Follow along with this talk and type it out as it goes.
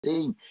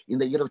saying in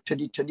the year of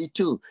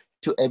 2022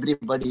 to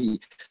everybody.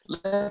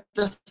 Let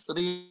us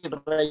read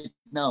right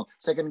now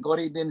 2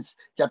 Corinthians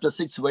chapter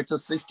 6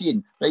 verses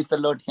 16. Praise the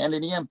Lord.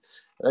 Hallelujah.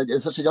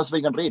 Sister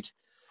Josephine can read.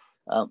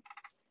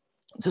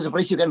 Sister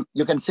Praise,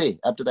 you can say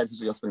after that,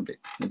 Sister Josephine read.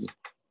 Thank you.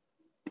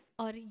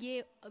 और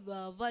ये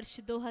वर्ष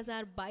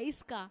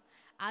 2022 का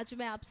आज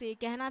मैं आपसे ये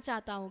कहना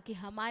चाहता हूँ कि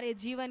हमारे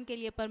जीवन के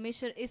लिए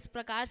परमेश्वर इस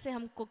प्रकार से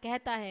हमको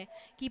कहता है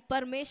कि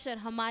परमेश्वर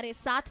हमारे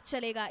साथ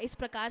चलेगा। इस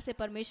प्रकार से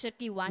परमेश्वर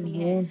की वाणी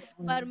है,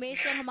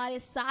 परमेश्वर हमारे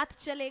साथ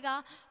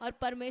चलेगा और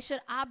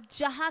परमेश्वर आप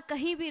जहाँ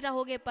कहीं भी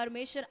रहोगे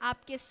परमेश्वर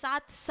आपके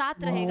साथ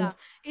साथ रहेगा।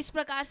 इस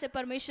प्रकार से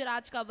परमेश्वर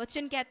आज का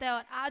वचन कहता है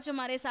और आज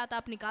हमारे साथ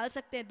आप निकाल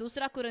सकते हैं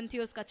 2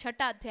 कुरिन्थियों उसका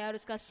 6वां अध्याय और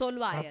उसका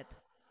 16वां आयत।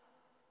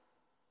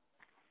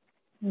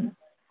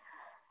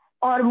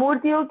 और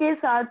मूर्तियों के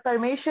साथ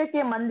परमेश्वर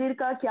के मंदिर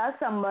का क्या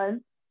संबंध,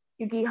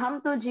 क्योंकि हम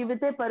तो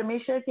जीवित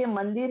परमेश्वर के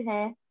मंदिर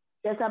हैं।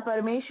 जैसा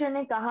परमेश्वर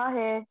ने कहा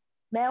है,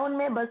 मैं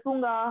उनमें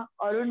बसूंगा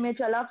और उनमें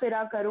चला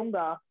फिरा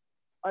करूंगा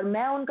और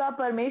मैं उनका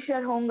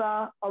परमेश्वर होऊंगा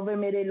और वे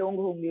मेरे लोग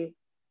होंगे।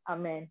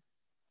 आमीन।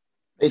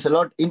 Praise the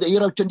Lord. In the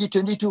year of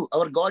 2022,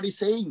 our God is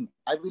saying,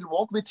 I will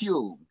walk with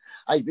you.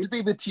 I will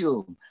be with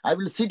you. I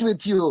will sit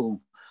with you.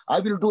 I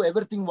will do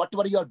everything,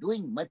 whatever you are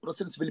doing, my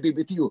presence will be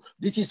with you.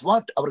 This is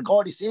what our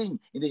God is saying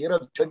in the year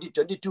of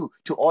 2022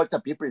 to all the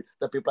people.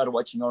 The people are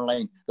watching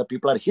online. The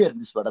people are hearing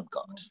this word of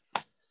God.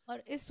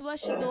 और इस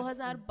वर्ष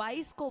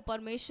 2022 को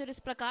परमेश्वर इस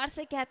प्रकार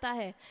से कहता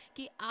है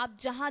कि आप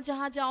जहाँ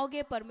जहाँ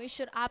जाओगे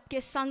परमेश्वर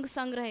आपके संग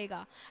संग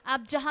रहेगा।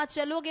 आप जहाँ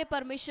चलोगे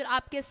परमेश्वर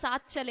आपके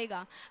साथ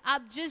चलेगा।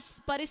 आप जिस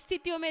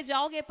परिस्थितियों में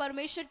जाओगे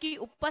परमेश्वर की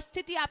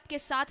उपस्थिति आपके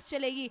साथ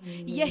चलेगी।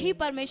 यही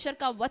परमेश्वर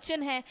का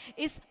वचन है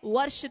इस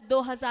वर्ष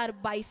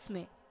 2022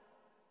 में।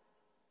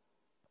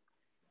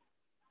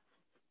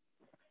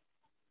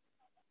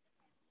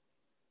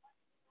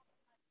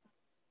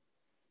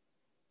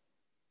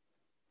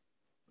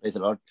 Praise the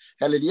Lord.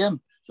 Hallelujah.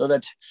 So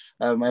that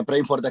I'm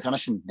praying for the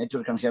connection,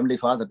 network and Heavenly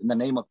Father, in the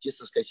name of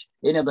Jesus Christ.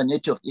 Any of the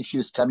network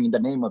issues coming in the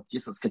name of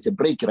Jesus Christ,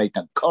 break right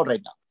now, call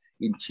right now.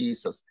 In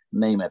Jesus'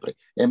 name I pray.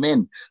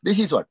 Amen. This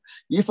is what,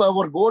 if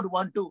our God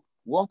want to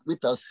walk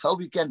with us, how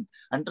we can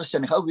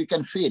understand, how we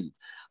can feel.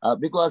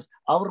 Because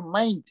our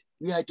mind,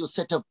 we had to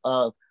set up,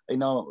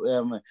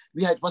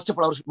 we had, first of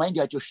all, our mind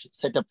had to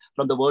set up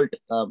from the world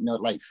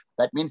life.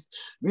 That means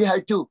we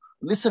had to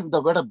listen to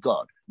the word of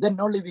God. Then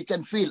only we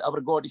can feel our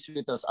God is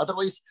with us.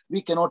 Otherwise,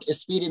 we cannot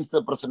experience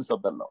the presence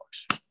of the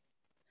Lord.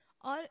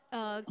 और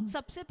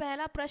सबसे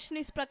पहला प्रश्न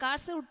इस प्रकार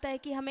से उठता है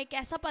कि हमें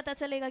कैसा पता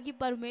चलेगा कि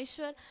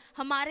परमेश्वर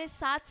हमारे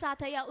साथ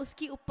साथ है या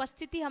उसकी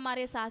उपस्थिति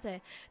हमारे साथ है।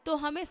 तो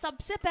हमें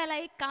सबसे पहला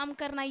एक काम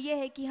करना ये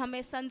है कि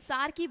हमें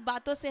संसार की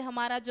बातों से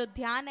हमारा जो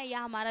ध्यान है या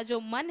हमारा जो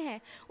मन है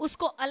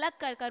उसको अलग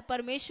कर कर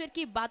परमेश्वर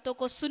की बातों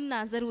को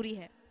सुनना जरूरी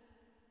है।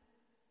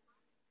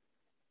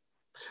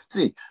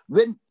 See,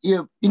 when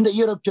in the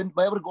year of 20,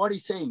 our God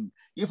is saying,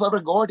 if our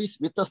God is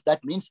with us,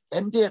 that means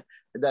entire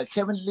the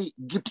heavenly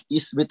gift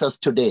is with us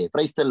today.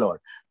 Praise the Lord.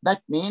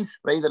 That means,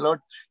 praise the Lord,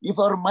 if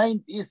our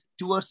mind is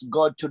towards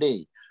God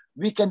today,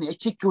 we can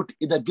execute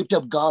the gift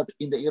of God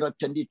in the year of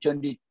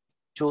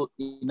 2022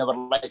 in our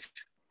life.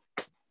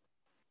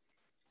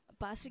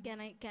 Pastor,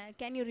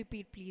 can you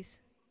repeat, please?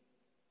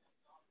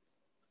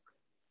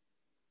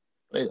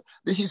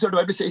 This is what the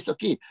Bible says,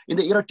 okay, in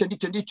the year of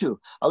 2022,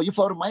 if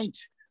our mind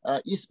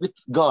is with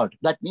God,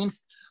 that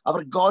means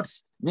our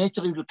God's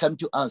nature will come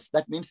to us.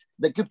 That means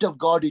the gift of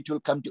God, it will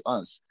come to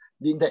us.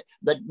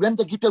 That when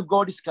the gift of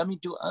God is coming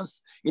to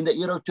us in the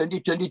year of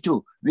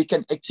 2022, we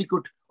can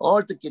execute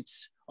all the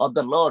gifts of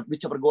the Lord,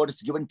 which our God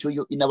has given to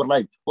you in our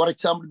life. For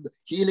example, the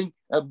healing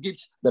of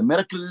gifts, the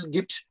miracle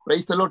gift,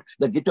 praise the Lord,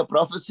 the gift of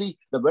prophecy,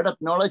 the word of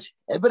knowledge,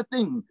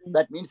 everything.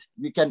 That means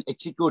we can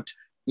execute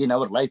in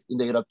our life in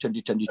the year of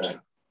 2022.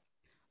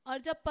 और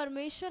जब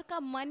परमेश्वर का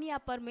मन या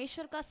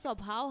परमेश्वर का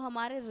स्वभाव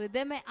हमारे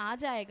हृदय में आ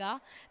जाएगा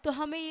तो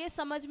हमें ये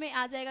समझ में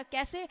आ जाएगा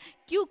कैसे,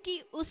 क्योंकि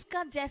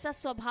उसका जैसा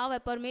स्वभाव है,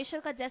 परमेश्वर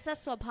का जैसा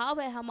स्वभाव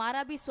है,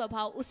 हमारा भी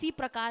स्वभाव उसी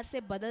प्रकार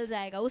से बदल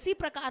जाएगा, उसी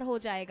प्रकार हो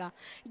जाएगा।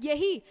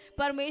 यही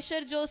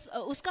परमेश्वर जो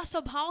उसका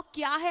स्वभाव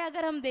क्या है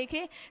अगर हम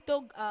देखें तो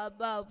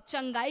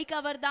चंगाई का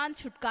वरदान,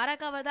 छुटकारा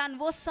का वरदान,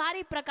 वो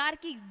सारी प्रकार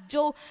की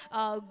जो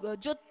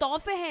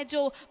तोहफे हैं,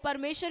 जो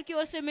परमेश्वर की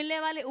ओर से मिलने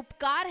वाले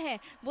उपकार हैं,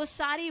 वो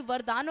सारी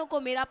वरदानों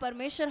को मेरा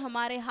परमेश्वर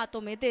हमारे हाथों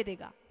में दे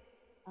देगा।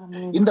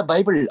 In the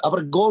Bible,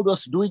 our God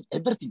was doing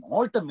everything,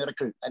 all the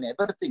miracle and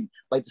everything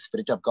by the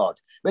Spirit of God.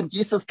 When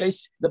Jesus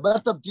Christ, the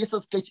birth of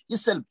Jesus Christ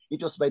itself,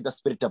 it was by the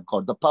Spirit of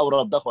God, the power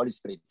of the Holy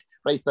Spirit.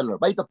 Praise the Lord,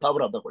 by the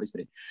power of the Holy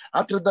Spirit.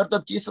 After the birth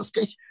of Jesus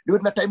Christ,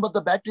 during the time of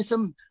the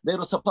baptism, there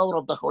was a power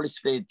of the Holy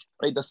Spirit.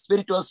 Right? The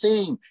Spirit was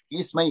saying,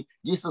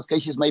 Jesus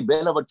Christ is my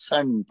beloved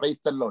Son. Praise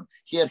the Lord.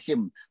 Hear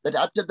him. That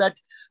after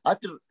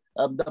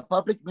the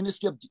public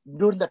ministry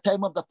during the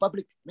time of the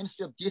public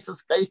ministry of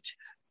Jesus Christ,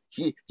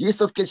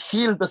 Jesus Christ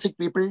healed the sick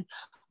people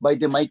by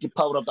the mighty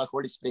power of the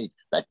Holy Spirit.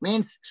 That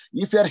means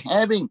if you are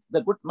having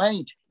the good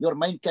mind, your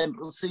mind can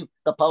receive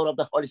the power of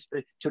the Holy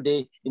Spirit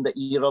today in the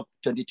year of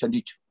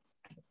 2022.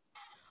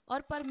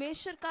 और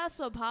परमेश्वर का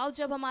स्वभाव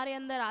जब हमारे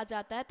अंदर आ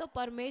जाता है तो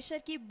परमेश्वर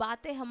की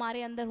बातें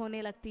हमारे अंदर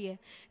होने लगती है।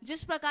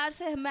 जिस प्रकार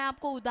से मैं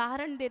आपको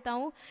उदाहरण देता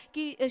हूँ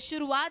कि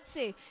शुरुआत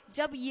से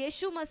जब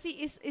यीशु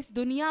मसीह इस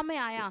दुनिया में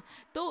आया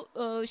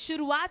तो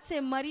शुरुआत से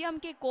मरियम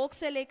के कोख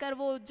से लेकर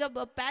वो जब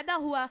पैदा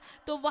हुआ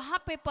तो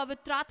वहाँ पे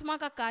पवित्र आत्मा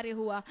का कार्य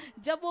हुआ।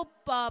 जब वो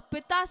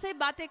पिता से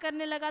बातें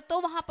करने लगा तो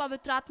वहाँ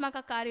पवित्र आत्मा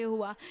का कार्य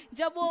हुआ।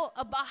 जब वो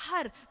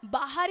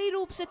बाहरी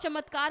रूप से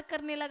चमत्कार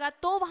करने लगा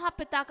तो वहाँ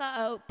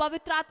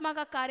पवित्र आत्मा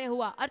का कार्य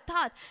हुआ।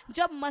 अर्थात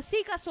जब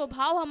मसीह का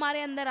स्वभाव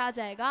हमारे अंदर आ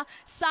जाएगा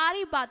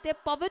सारी बातें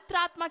पवित्र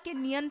आत्मा के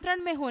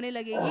नियंत्रण में होने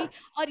लगेगी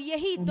और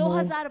यही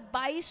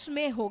 2022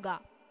 में होगा।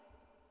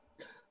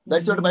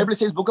 That's what the Bible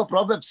says, book of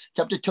Proverbs,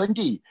 chapter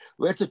 20,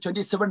 verse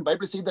 27,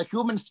 Bible says the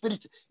human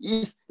spirit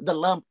is the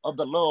lamp of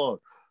the Lord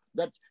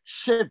that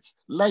sheds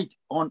light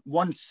on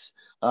one's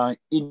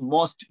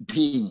inmost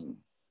being.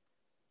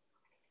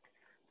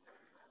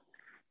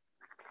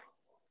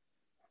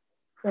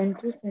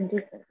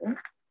 27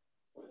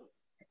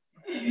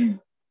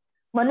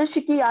 मनुष्य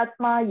की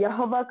आत्मा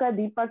यहोवा का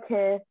दीपक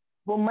है,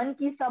 वो मन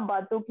की सब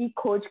बातों की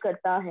खोज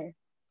करता है।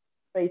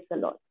 Praise the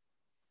Lord.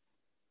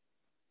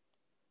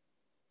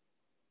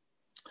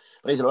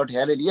 Praise the Lord,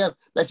 hallelujah.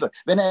 That's what,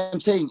 when I'm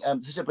saying,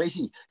 Sister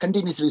Tracy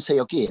continuously say,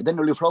 okay, then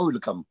only flow will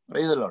come.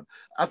 Praise the Lord.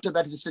 After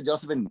that, Sister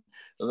Josephine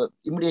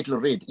immediately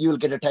read, you will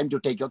get a time to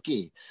take,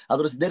 okay.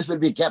 Otherwise, there will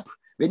be a gap.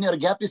 When your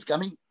gap is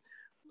coming,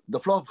 the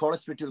flow of Holy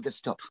Spirit will get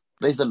stopped.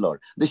 Praise the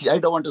Lord. I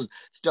don't want to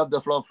stop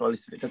the flow of Holy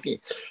Spirit, okay.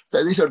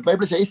 So this is what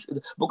Bible says,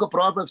 the book of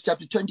Proverbs,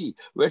 chapter 20,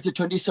 verse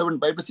 27,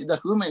 Bible says,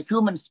 the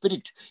human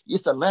spirit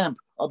is the lamp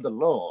of the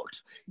Lord.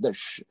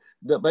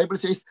 The Bible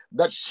says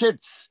that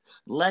sheds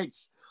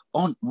lights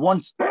on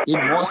one's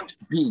inmost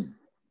being.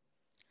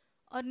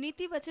 और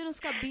नीति वचन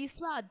उसका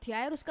 20वां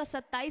अध्याय और उसका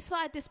 27वां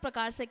आयत इस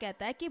प्रकार से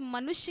कहता है कि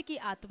मनुष्य की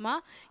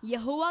आत्मा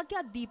यहोवा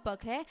का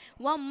दीपक है,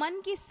 वह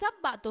मन की सब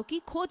बातों की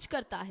खोज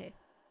करता है।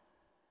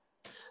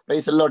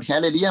 Praise the Lord,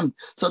 hallelujah.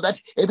 So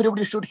that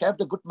everybody should have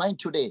the good mind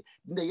today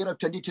in the year of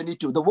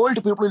 2022. The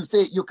world people will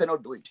say you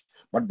cannot do it,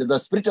 but the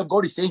Spirit of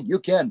God is saying you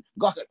can.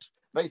 Go ahead.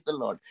 Praise the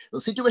Lord. The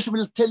situation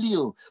will tell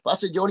you,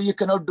 Pastor Jody, you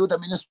cannot do the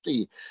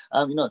ministry.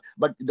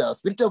 But the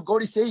Spirit of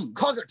God is saying,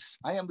 go ahead,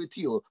 I am with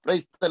you.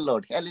 Praise the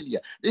Lord. Hallelujah.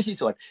 This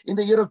is what, in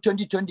the year of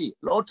 2020,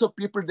 lots of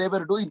people, they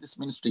were doing this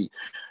ministry.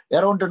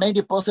 Around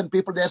 90%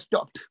 people, they are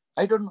stopped.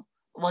 I don't know.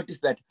 What is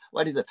that?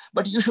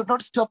 But you should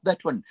not stop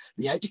that one.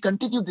 We have to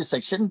continue this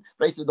section,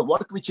 praise the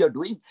work which you are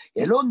doing.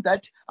 Along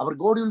that, our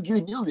God will give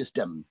you new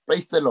wisdom.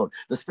 Praise the Lord.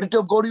 The Spirit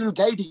of God will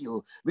guide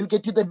you, will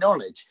get you the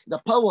knowledge, the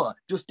power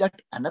to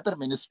start another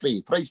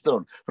ministry. Praise the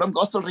Lord. From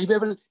Gospel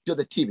Revival to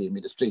the TV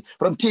ministry,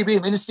 from TV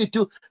ministry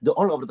to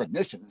all over the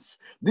nations.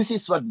 This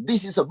is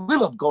the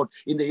will of God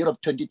in the year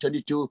of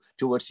 2022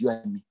 towards you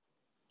and me.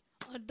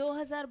 और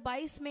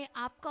 2022 में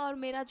आपका और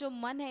मेरा जो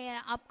मन है या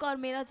आपका और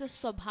मेरा जो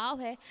स्वभाव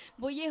है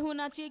वो ये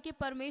होना चाहिए कि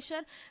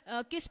परमेश्वर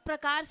किस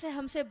प्रकार से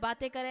हमसे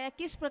बातें करे या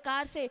किस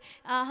प्रकार से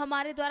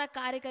हमारे द्वारा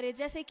कार्य करे।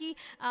 जैसे कि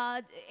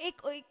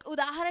एक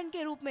उदाहरण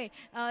के रूप में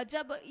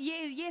जब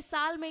ये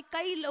साल में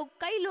कई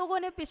लोगों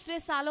ने पिछले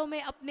सालों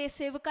में अपने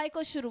सेवकाई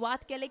को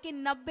शुरुआत किया,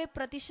 लेकिन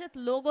 90%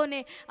 लोगों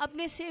ने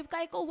अपने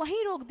सेवकाई को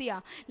वहीं रोक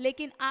दिया।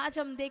 लेकिन आज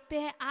हम देखते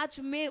हैं, आज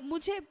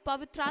मुझे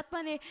पवित्र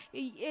आत्मा ने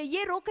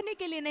ये रोकने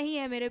के लिए नहीं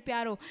है मेरे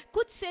प्यारों,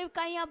 कुछ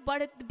सेवकाइयाँ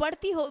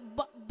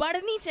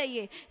बढ़नी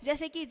चाहिए।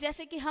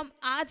 जैसे कि हम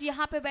आज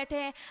यहाँ पे बैठे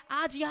हैं,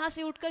 आज यहाँ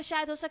से उठकर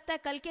शायद हो सकता है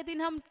कल के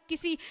दिन हम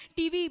किसी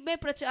टीवी में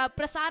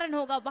प्रसारण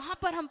होगा, वहाँ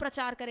पर हम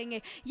प्रचार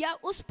करेंगे, या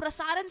उस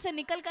प्रसारण से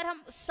निकलकर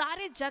हम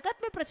सारे जगत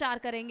में प्रचार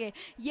करेंगे।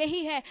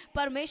 यही है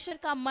परमेश्वर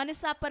का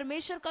मनसा,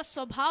 परमेश्वर का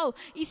स्वभाव।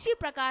 इसी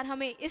प्रकार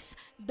हमें इस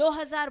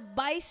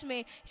 2022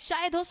 में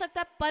शायद हो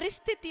सकता है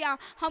परिस्थितियाँ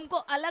हमको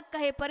अलग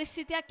कहे,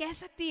 परिस्थितियाँ कह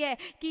सकती है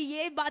कि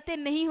ये बातें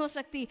नहीं हो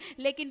सकती,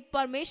 लेकिन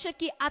परमेश्वर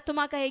की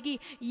आत्मा कहेगी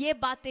ये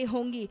बातें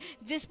होंगी।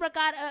 जिस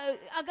प्रकार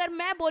अगर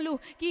मैं बोलूं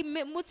कि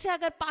मुझसे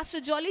अगर पास्टर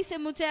जॉली से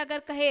मुझे अगर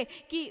कहे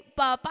कि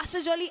पास्टर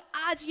जॉली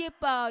आज ये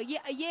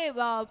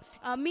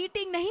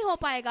मीटिंग नहीं हो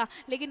पाएगा,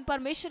 लेकिन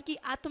परमेश्वर की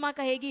आत्मा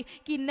कहेगी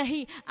कि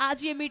नहीं,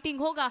 आज ये मीटिंग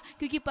होगा,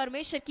 क्योंकि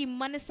परमेश्वर की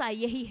मनसा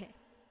यही है।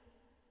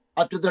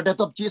 After the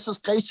death of Jesus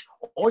Christ,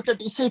 all the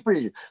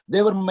disciples,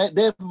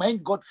 their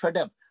mind got fed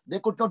up. They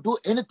could not do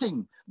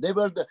anything. They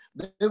were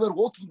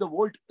walking the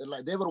world.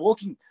 They were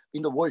walking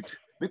in the world.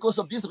 Because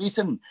of this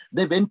reason,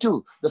 they went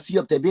to the Sea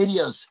of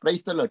Tiberias,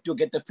 praise the Lord, to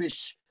get the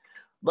fish.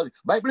 But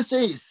Bible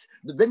says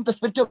when the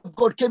Spirit of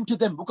God came to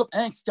them, book of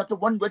Acts, chapter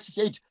 1, verse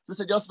 8.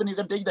 Sister Josephine, you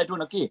can take that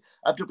one, okay?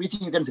 After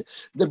preaching, you can say.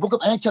 The book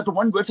of Acts, chapter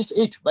 1, verse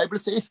 8. Bible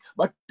says,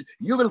 but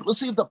you will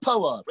receive the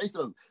power, praise the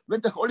Lord,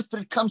 when the Holy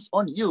Spirit comes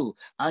on you,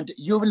 and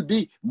you will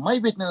be my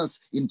witness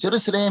in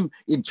Jerusalem,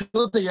 in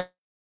Judea,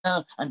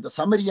 and the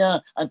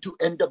Samaria and to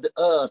end of the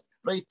earth.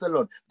 Praise the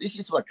Lord. This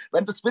is what,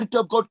 when the Spirit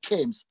of God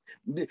comes,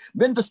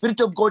 when the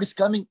Spirit of God is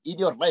coming in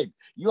your life,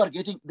 you are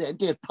getting the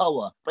entire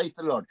power. Praise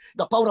the Lord.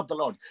 The power of the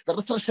Lord, the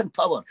resurrection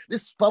power.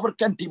 This power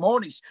can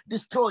demolish,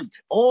 destroy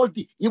all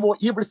the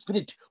evil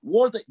spirit,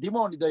 all the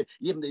demon,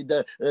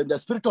 the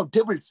spirit of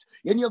devils,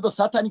 any of the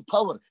satanic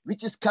power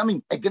which is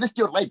coming against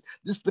your life.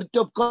 The Spirit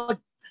of God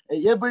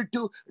able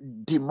to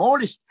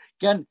demolish,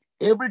 can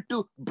able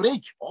to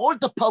break all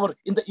the power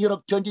in the year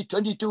of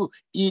 2022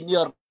 in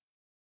your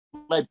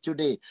life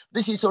today.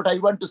 This is what I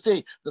want to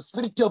say. The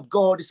Spirit of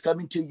God is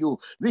coming to you.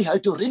 We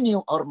have to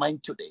renew our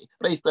mind today.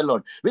 Praise the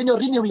Lord. When you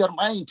renew your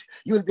mind,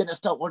 you will be an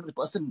extraordinary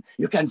person.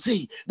 You can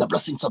see the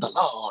blessings of the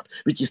Lord,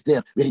 which is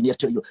there very near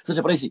to you. Such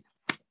a praise.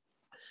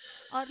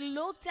 और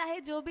लोग चाहे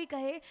जो भी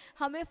कहे,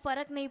 हमें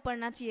फर्क नहीं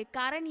पड़ना चाहिए।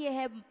 कारण ये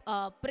है,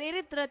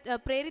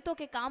 प्रेरितों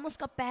के काम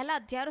उसका पहला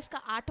अध्याय उसका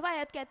 8वां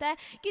आयत कहता है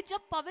कि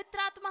जब पवित्र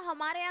आत्मा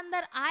हमारे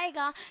अंदर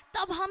आएगा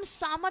तब हम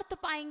सामर्थ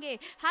पाएंगे।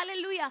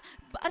 हालेलुया।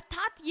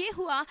 अर्थात ये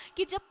हुआ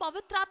कि जब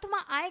पवित्र आत्मा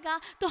आएगा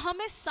तो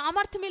हमें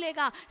सामर्थ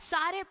मिलेगा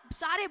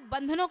सारे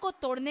बंधनों को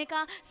तोड़ने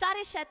का,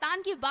 सारे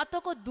शैतान की बातों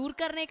को दूर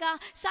करने का,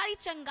 सारी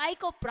चंगाई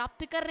को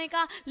प्राप्त करने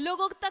का,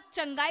 लोगों तक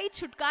चंगाई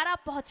छुटकारा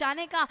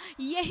पहुंचाने का।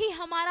 यही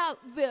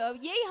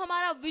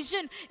हमारा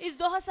विजन इस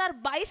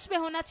 2022 में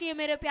होना चाहिए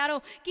मेरे प्यारों,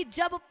 कि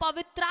जब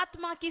पवित्र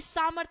आत्मा की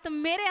सामर्थ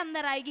मेरे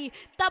अंदर आएगी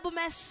तब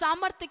मैं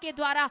सामर्थ के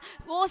द्वारा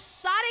वो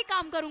सारे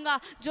काम करूंगा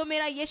जो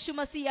मेरा यीशु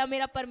मसीह या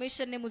मेरा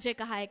परमेश्वर ने मुझे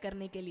कहा है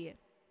करने के लिए।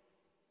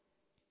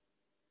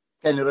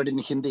 Can you read in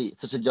Hindi?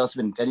 Sister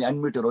Jasmine, can you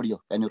unmute your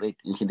audio? Can you read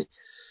in Hindi?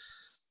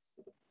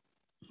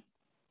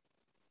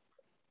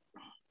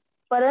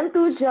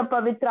 परंतु जब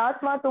पवित्र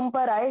आत्मा तुम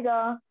पर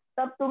आएगा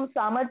तब तुम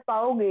सामर्थ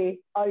पाओगे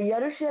और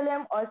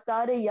यरूशलेम और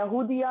सारे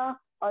यहूदिया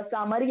और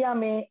सामरिया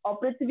में और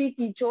पृथ्वी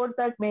की छोर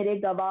तक मेरे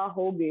गवाह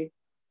होगे।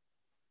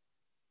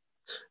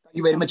 Thank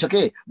you very much.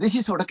 Okay, this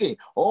is what, okay,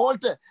 all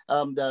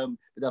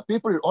the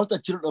people, all the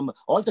children,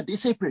 all the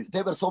disciples,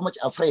 they were so much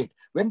afraid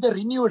when they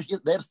renewed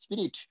their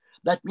spirit.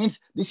 That means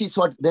this is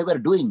what they were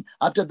doing.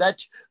 After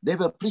that, they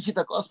were preaching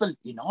the gospel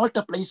in all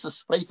the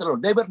places. Praise the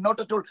Lord. They were not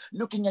at all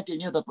looking at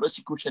any of the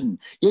persecution,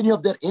 any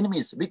of their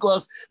enemies,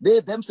 because they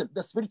themselves,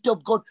 the Spirit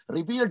of God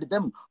revealed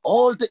them.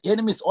 All the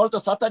enemies, all the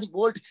satanic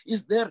world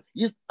is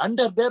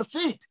under their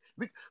feet.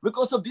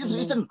 Because of this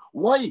reason,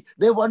 why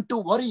they want to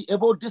worry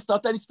about this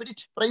satanic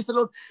spirit. Praise the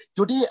Lord.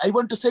 Today, I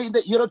want to say in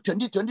the year of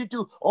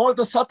 2022, all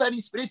the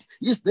satanic spirit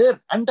is there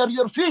under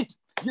your feet.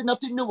 You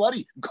nothing to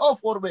worry. Go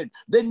forward.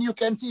 Then you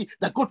can see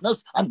the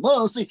goodness and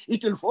mercy.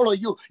 It will follow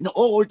you in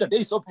all the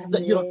days of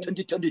the year of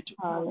 2022.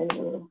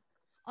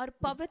 और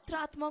पवित्र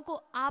आत्मा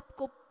को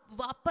आपको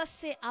वापस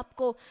से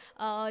आपको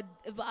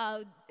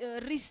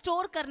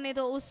restore करने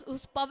दो,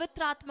 उस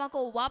पवित्र आत्मा को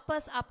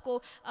वापस आपको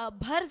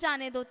भर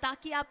जाने दो,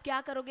 ताकि आप क्या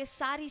करोगे,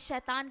 सारी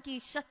शैतान की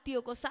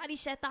शक्तियों को, सारी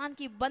शैतान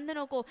की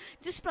बंधनों को,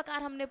 जिस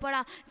प्रकार हमने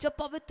पढ़ा, जब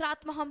पवित्र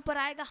आत्मा हम पर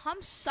आएगा हम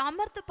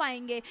सामर्थ्य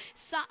पाएंगे।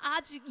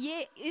 आज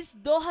ये इस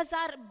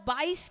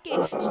 2022 के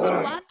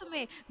शुरुआत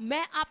में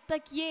मैं आप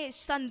तक ये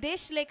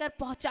संदेश लेकर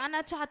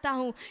पहुंचाना चाहता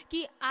हूं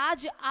कि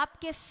आज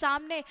आपके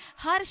सामने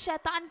हर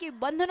शैतान की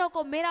बंधनों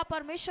को मेरा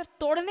परमेश्वर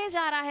तोड़ने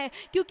जा रहा है,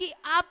 क्योंकि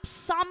आप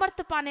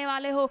सामर्थ्य पाने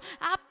वाले हो,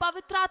 आप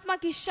पवित्र आत्मा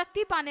की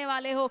शक्ति पाने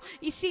वाले हो।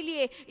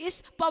 इसीलिए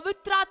इस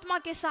पवित्र आत्मा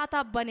के साथ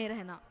आप बने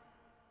रहना।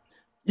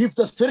 If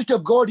the Spirit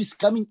of God is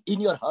coming in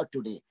your heart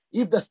today,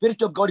 if the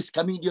Spirit of God is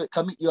coming in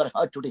your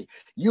heart today,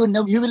 you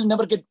will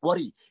never get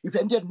worried. If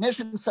entire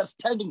nations are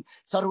standing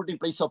surrounding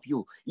place of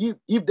you,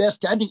 if they are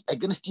standing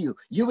against you,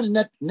 you will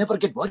never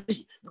get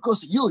worried,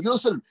 because you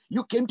yourself,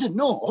 you came to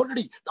know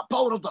already the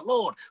power of the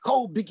Lord.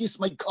 How big is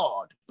my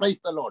God? Praise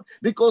the Lord.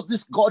 Because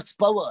this God's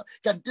power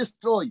can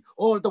destroy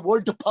all the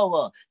world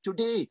power.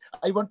 Today,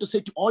 I want to say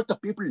to all the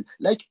people,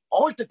 like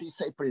all the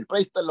disciples,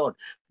 praise the Lord,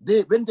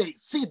 when they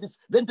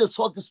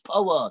saw this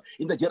power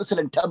in the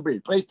Jerusalem temple,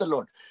 praise the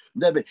Lord,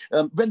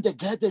 when they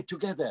gathered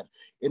together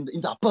in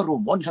the upper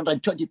room,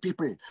 120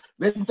 people,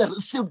 when they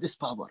received this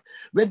power,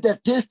 when they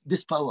tasted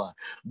this power,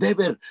 they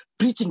were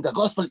preaching the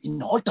gospel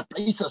in all the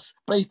places.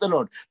 Praise the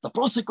Lord. The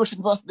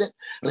persecution was there,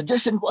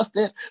 rejection was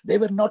there. They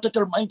were not at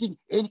all minding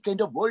any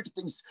kind of world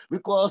things,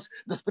 because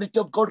the Spirit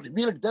of God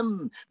revealed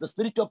them. The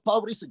Spirit of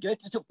power is the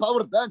greatest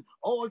power than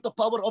all the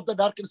power of the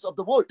darkness of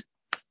the world.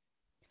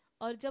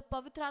 और जब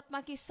पवित्र आत्मा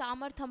की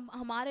सामर्थ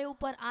हमारे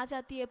ऊपर आ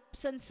जाती है,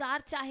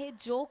 संसार चाहे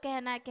जो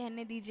कहना है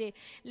कहने दीजिए,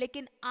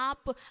 लेकिन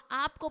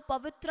आपको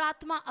पवित्र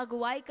आत्मा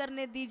अगुवाई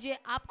करने दीजिए,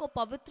 आपको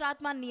पवित्र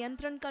आत्मा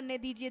नियंत्रण करने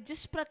दीजिए।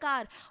 जिस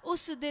प्रकार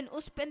उस दिन,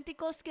 उस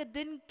पेंतिकोस्त के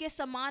दिन के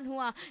समान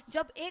हुआ,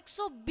 जब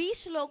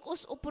 120 लोग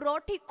उस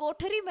उपरोठी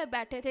कोठरी में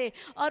बैठे थे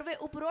और वे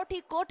उपरोठी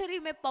कोठरी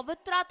में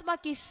पवित्र आत्मा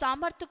की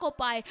सामर्थ को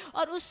पाए,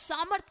 और उस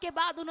सामर्थ के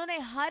बाद उन्होंने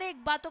हर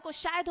एक बातों को,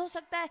 शायद हो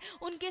सकता है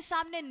उनके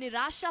सामने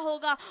निराशा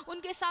होगा,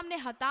 उनके सामने सामने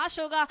हताश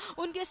होगा,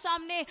 उनके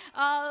सामने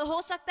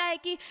हो सकता है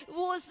कि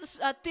वो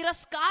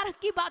तिरस्कार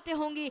की बातें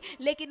होंगी,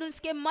 लेकिन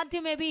उसके मध्य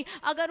में भी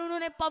अगर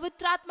उन्होंने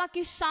पवित्र आत्मा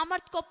की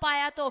सामर्थ को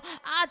पाया, तो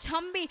आज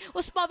हम भी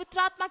उस पवित्र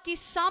आत्मा की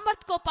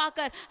सामर्थ को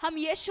पाकर हम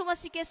यीशु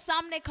मसीह के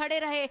सामने खड़े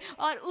रहे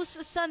और उस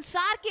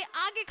संसार के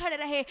आगे खड़े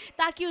रहे,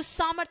 ताकि उस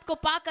सामर्थ को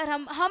पाकर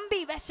हम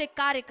भी वैसे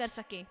कार्य कर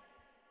सके।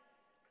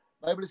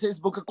 Bible says,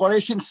 book of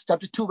Colossians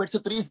chapter 2 verse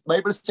 3.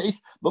 Bible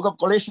says, book of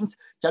Colossians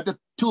chapter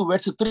 2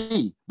 verse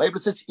 3. Bible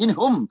says, in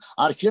whom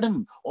are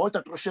hidden all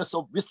the treasures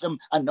of wisdom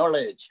and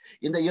knowledge.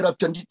 In the year of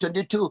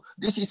 2022,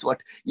 this is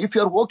what, if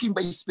you are walking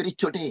by Spirit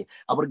today,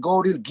 our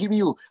God will give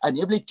you an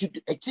ability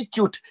to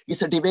execute His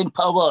divine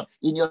power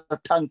in your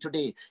tongue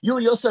today. You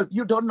yourself,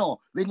 you don't know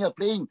when you are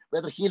praying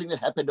whether healing will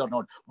happen or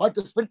not. But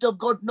the Spirit of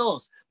God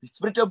knows. The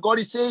Spirit of God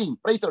is saying,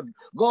 praise the Lord,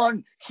 go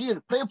and heal,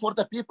 pray for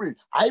the people.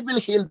 I will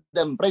heal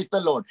them, praise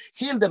the Lord.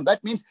 Heal them.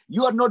 That means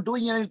you are not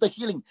doing any of the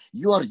healing.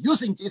 You are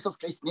using Jesus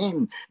Christ's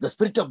name. The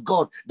Spirit of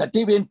God, the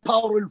divine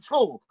power will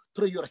flow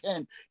through your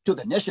hand to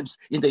the nations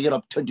in the year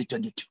of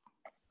 2022.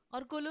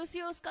 और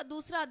कुलुसियों उसका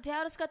दूसरा अध्याय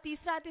और उसका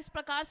तीसरा अध्याय इस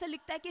प्रकार से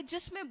लिखता है कि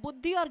जिसमें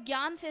बुद्धि और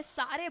ज्ञान से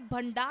सारे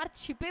भंडार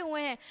छिपे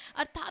हुए हैं,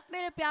 अर्थात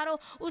मेरे प्यारो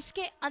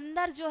उसके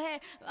अंदर जो है,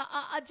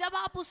 जब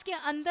आप उसके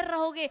अंदर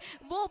रहोगे,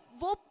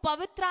 वो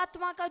पवित्र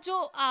आत्मा का जो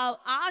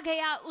आग है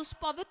या उस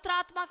पवित्र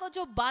आत्मा का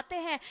जो बातें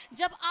हैं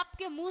जब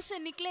आपके मुंह से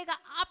निकलेगा,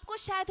 आपको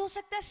शायद हो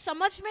सकता है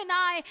समझ में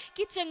ना आए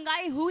कि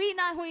चंगाई हुई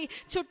ना हुई,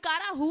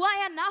 छुटकारा हुआ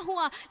या ना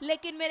हुआ,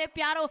 लेकिन मेरे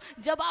प्यारो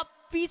जब आप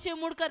पीछे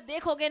मुड़कर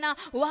देखोगे ना,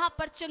 वहां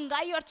पर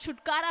चंगाई और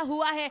छुटकारा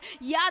हुआ है।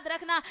 याद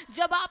रखना,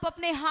 जब आप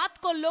अपने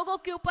हाथ को लोगों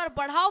के ऊपर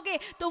बढ़ाओगे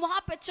तो वहां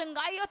पर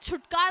चंगाई और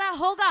छुटकारा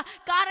होगा।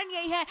 कारण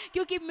यही है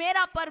क्योंकि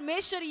मेरा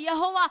परमेश्वर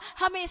यहोवा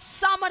हमें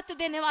सामर्थ्य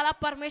देने वाला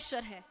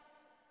परमेश्वर है।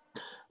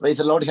 Praise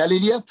the Lord,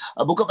 hallelujah.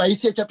 Book of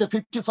Isaiah chapter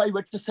 55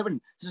 verse 7.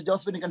 This is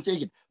Josephine, you can say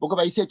it. Book of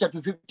Isaiah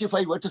chapter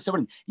 55 verse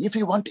 7. If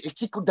you want to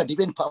execute the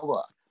divine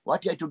power,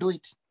 what you have to do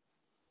it?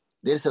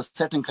 There is a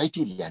certain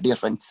criteria, dear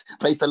friends.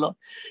 Praise the Lord.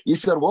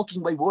 If you are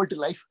walking by world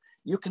life,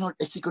 you cannot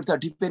execute the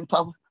divine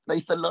power.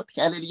 Praise the Lord.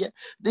 Hallelujah.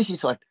 This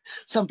is what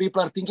some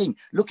people are thinking,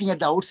 looking at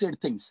the outside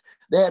things.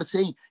 They are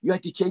saying, you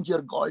have to change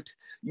your God.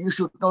 You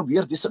should not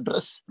wear this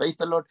dress. Praise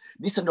the Lord.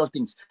 This and all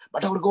things.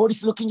 But our God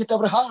is looking at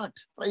our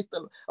heart. Praise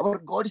the Lord. Our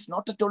God is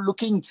not at all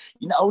looking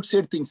in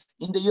outside things.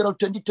 In the year of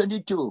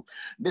 2022,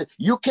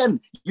 you can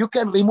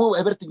remove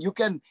everything. You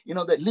can,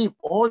 leave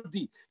all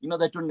the,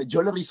 that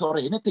jewelries or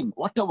anything,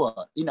 whatever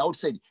in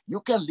outside, you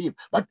can leave.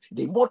 But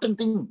the important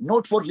thing,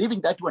 not for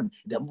leaving that one,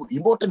 the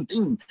important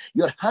thing,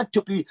 your heart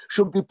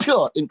should be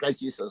pure in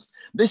Christ Jesus.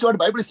 This is what the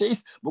Bible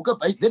says.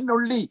 Then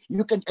only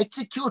you can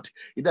execute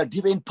the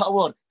divine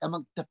power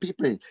among the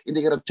people in the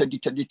year of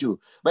 2022.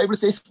 Bible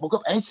says, book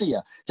of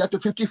Isaiah, chapter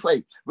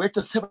 55,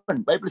 verse 7,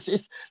 Bible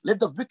says, let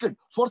the wicked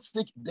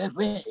forsake their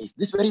ways.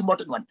 This very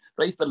important one.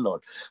 Praise the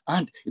Lord.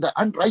 And the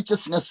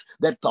unrighteousness,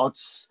 their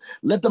thoughts,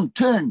 let them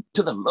turn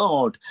to the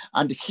Lord,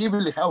 and He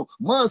will have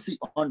mercy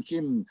on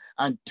him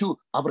and to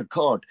our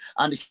God,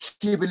 and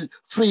He will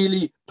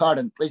freely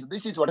pardon. Praise.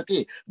 This is what,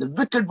 okay, the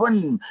wicked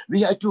one,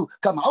 we have to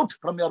come out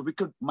from your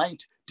wicked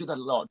mind to the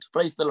Lord.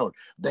 Praise the Lord.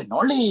 Then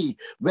only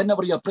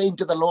whenever you are praying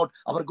to the Lord,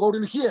 our God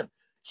will hear.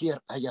 Here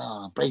I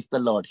am. Praise the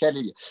Lord.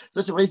 Hallelujah.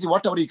 Such a praise,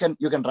 whatever you can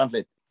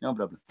translate. No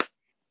problem.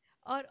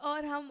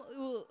 और हम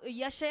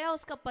यशायाह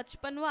उसका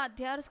 55वां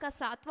अध्याय उसका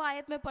 7वां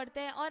आयत में पढ़ते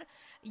हैं। और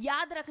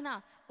याद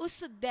रखना,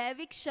 उस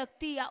दैविक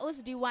शक्ति या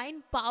उस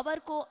डिवाइन पावर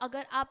को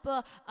अगर आप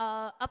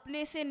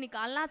अपने से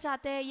निकालना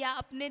चाहते हैं या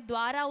अपने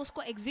द्वारा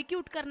उसको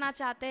एग्जीक्यूट करना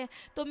चाहते हैं,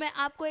 तो मैं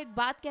आपको एक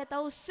बात कहता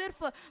हूँ,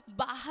 सिर्फ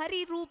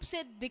बाहरी रूप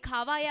से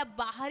दिखावा या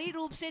बाहरी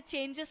रूप से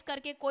चेंजेस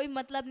करके कोई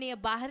मतलब नहीं है,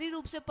 बाहरी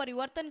रूप से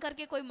परिवर्तन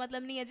करके कोई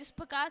मतलब नहीं है। जिस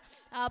प्रकार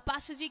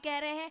पास्टर जी कह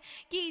रहे हैं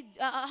कि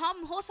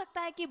हम हो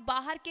सकता है कि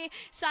बाहर के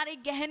सारे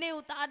गहने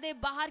उतार दे,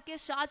 बाहर के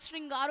साज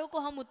श्रृंगारों को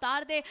हम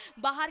उतार दे,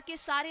 बाहर के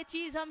सारे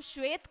चीज हम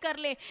श्वेत कर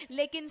ले,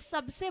 लेकिन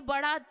सबसे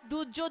बड़ा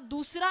जो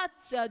दूसरा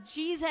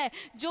चीज है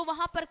जो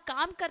वहां पर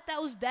काम करता है,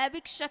 उस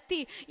दैविक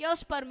शक्ति या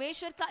उस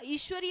परमेश्वर का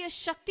ईश्वरीय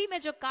शक्ति में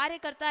जो कार्य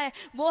करता है,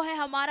 वो है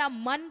हमारा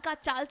मन का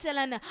चाल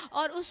चलन।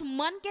 और उस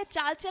मन के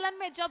चाल चलन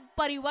में जब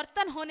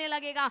परिवर्तन होने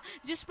लगेगा,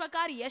 जिस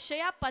प्रकार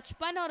यशायाह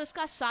 55 और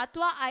उसका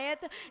 7वां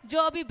आयत जो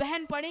अभी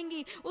बहन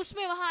पढ़ेंगी,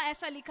 उसमें वहां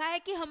ऐसा लिखा है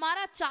कि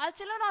हमारा चाल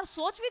चलन और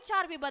सोच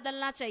विचार भी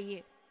बदलना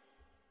चाहिए।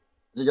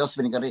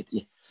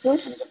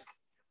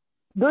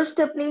 दुष्ट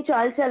अपनी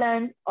चाल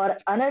चलन और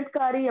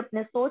अनर्थकारी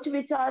अपने सोच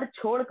विचार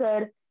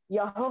छोड़कर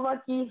यहोवा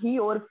की ही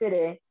ओर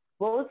फिरे,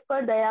 वो उस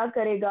पर दया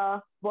करेगा,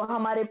 वो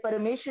हमारे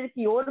परमेश्वर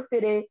की ओर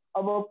फिरे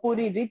और वो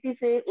पूरी रीति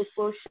से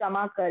उसको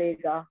क्षमा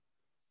करेगा।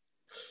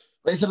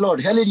 Praise the Lord.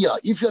 Hallelujah.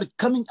 If you are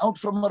coming out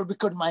from our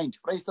wicked mind,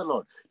 praise the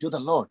Lord, to the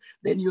Lord,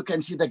 then you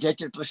can see the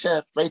greater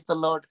treasure. Praise the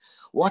Lord.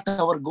 What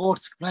our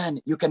God's plan,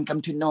 you can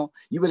come to know.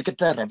 You will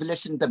get a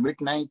revelation in the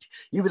midnight.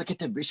 You will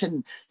get a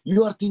vision.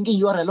 You are thinking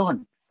you are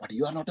alone, but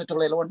you are not at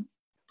all alone.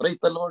 Praise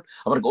the Lord.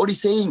 Our God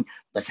is saying,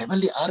 the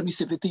heavenly army is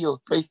with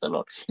you. Praise the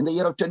Lord. In the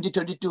year of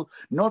 2022,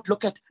 never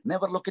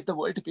look at the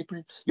world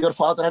people, your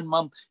father and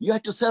mom. You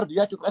have to serve, you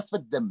have to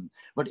respect them.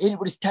 But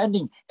anybody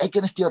standing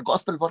against your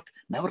gospel work,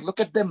 never look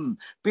at them.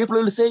 People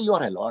will say you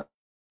are alone.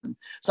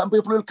 Some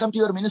people will come to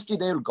your ministry,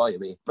 they will go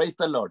away. Praise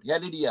the Lord.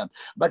 Hallelujah.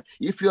 But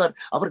if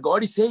our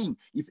God is saying,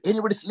 if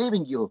anybody is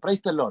leaving you,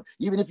 praise the Lord.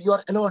 Even if you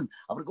are alone,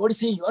 our God is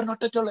saying, you are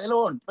not at all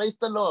alone. Praise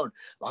the Lord.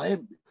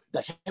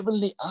 The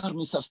heavenly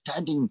armies are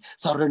standing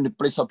surrounding the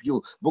place of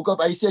you. Book of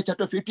Isaiah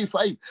chapter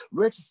 55,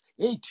 verse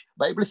 8.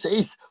 Bible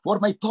says, for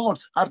my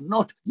thoughts are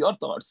not your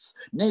thoughts,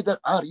 neither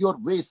are your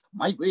ways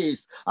my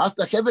ways. As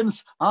the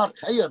heavens are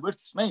higher,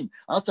 verse 9,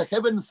 as the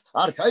heavens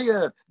are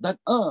higher than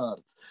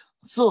earth,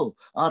 so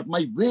are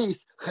my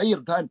ways higher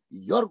than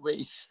your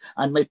ways,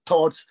 and my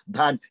thoughts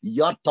than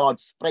your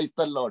thoughts. Praise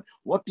the Lord.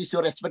 What is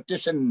your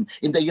expectation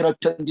in the year of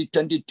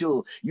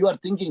 2022? You are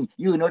thinking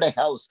you need a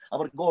house.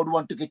 Our God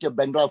want to get a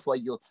bungalow for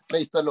you.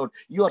 Praise the Lord.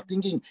 You are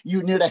thinking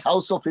you need a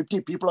house of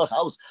 50 people or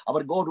house.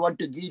 Our God want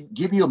to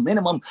give you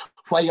minimum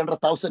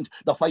 500,000,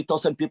 the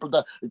 5,000 people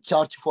the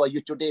charge for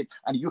you today,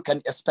 and you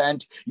can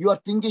expand. You are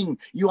thinking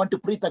you want to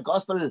preach the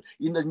gospel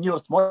in your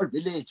small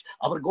village.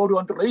 Our God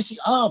want to raise you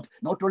up,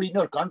 not only in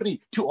your country,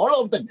 to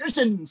all of the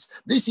nations.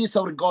 This is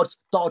our God's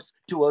thoughts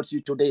towards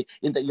you today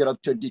in the year of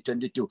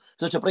 2022.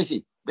 So,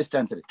 Praise, best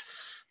answer it.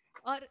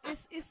 और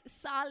इस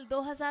साल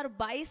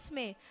 2022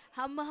 में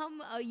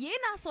हम ये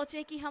ना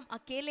सोचे कि हम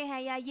अकेले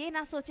हैं, या ये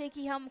ना सोचे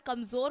कि हम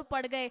कमज़ोर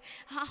पड़ गए.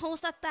 हाँ, हो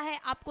सकता है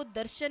आपको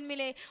दर्शन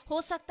मिले,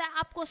 हो सकता है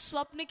आपको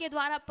स्वप्न के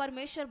द्वारा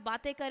परमेश्वर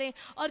बातें करें,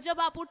 और जब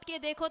आप उठ के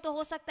देखो तो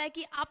हो सकता है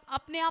कि आप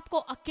अपने आप को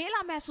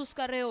अकेला महसूस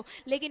कर रहे हो.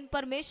 लेकिन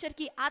परमेश्वर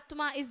की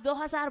आत्मा इस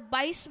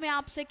 2022 में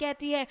आपसे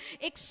कहती है,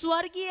 एक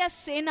स्वर्गीय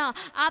सेना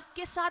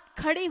आपके साथ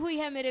खड़ी हुई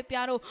है मेरे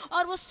प्यारों.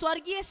 और वो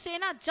स्वर्गीय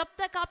सेना जब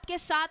तक आपके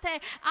साथ है,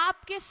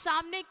 आपके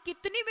सामने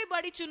कितनी भी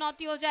बड़ी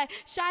चुनौती हो जाए,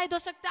 शायद हो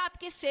सकता है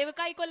आपके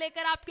सेवकाई को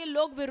लेकर आपके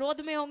लोग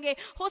विरोध में होंगे,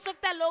 हो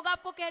सकता है लोग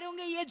आपको कह रहे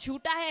होंगे ये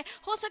झूठा है,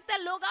 हो सकता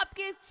है लोग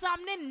आपके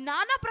सामने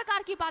नाना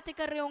प्रकार की बातें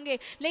कर रहे होंगे,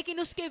 लेकिन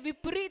उसके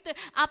विपरीत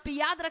आप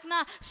याद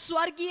रखना,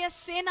 स्वर्गीय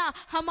सेना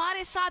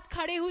हमारे साथ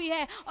खड़ी हुई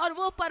है. और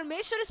वो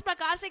परमेश्वर इस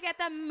प्रकार से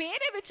कहता है,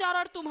 मेरे विचार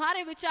और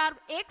तुम्हारे विचार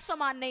एक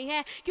समान नहीं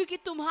है, क्योंकि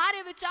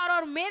तुम्हारे विचार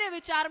और मेरे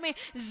विचार में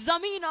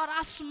जमीन और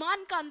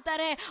आसमान का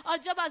अंतर है. और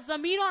जब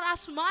जमीन और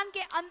आसमान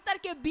के अंतर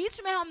के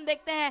बीच में हम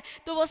देखते हैं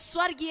तो वो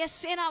स्वर्गीय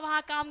सेना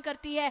वहां काम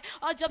करती है.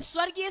 और जब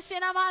स्वर्गीय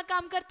सेना वहां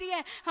काम करती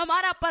है,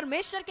 हमारा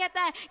परमेश्वर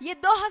कहता है, ये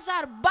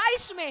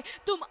 2022 में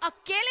तुम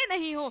अकेले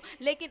नहीं हो,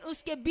 लेकिन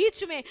उसके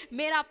बीच में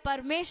मेरा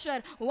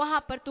परमेश्वर वहां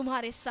पर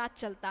तुम्हारे साथ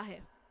चलता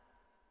है.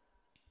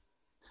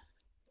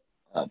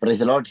 Praise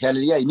the Lord.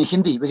 Hallelujah. In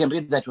Hindi, we can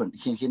read that one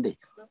in Hindi.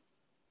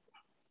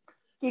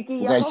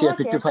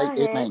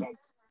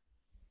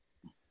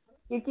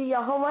 क्योंकि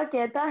यहोवा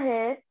कहता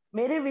है,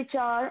 मेरे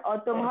विचार और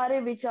तुम्हारे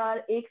विचार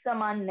एक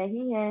समान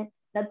नहीं है,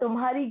 न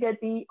तुम्हारी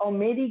गति और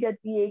मेरी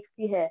गति एक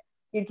सी है,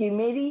 क्योंकि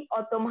मेरी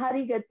और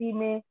तुम्हारी गति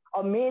में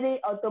और मेरे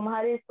और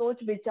तुम्हारे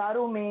सोच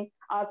विचारों में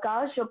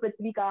आकाश और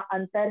पृथ्वी का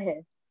अंतर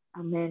है.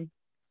 आमीन.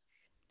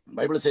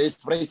 Bible says,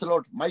 praise the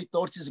Lord, my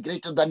thoughts is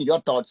greater than your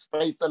thoughts.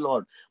 Praise the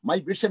Lord. My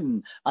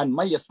vision and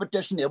my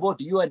expectation about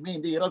you and me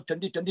in the year of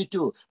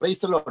 2022, praise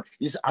the Lord,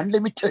 is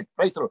unlimited.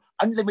 Praise the Lord.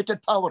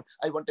 Unlimited power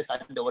I want to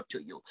hand over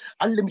to you.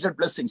 Unlimited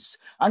blessings,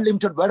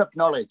 unlimited word of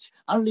knowledge,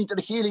 unlimited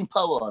healing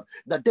power,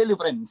 the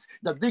deliverance,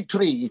 the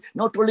victory,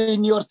 not only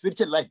in your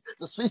spiritual life,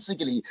 the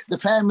physically, the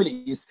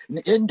families, in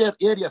the entire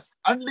areas,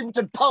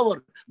 unlimited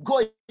power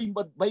going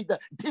by the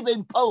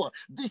divine power.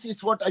 This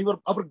is what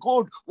our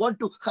God want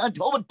to hand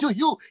over to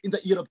you in the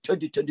year of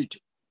 2022.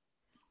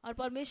 और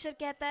परमेश्वर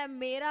कहता है,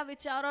 मेरा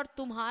विचार और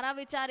तुम्हारा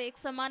विचार एक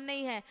समान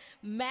नहीं है.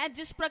 मैं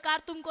जिस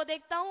प्रकार तुमको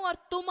देखता हूं और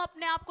तुम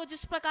अपने आप को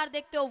जिस प्रकार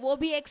देखते हो, वो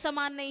भी एक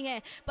समान नहीं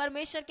है.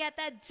 परमेश्वर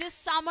कहता है, जिस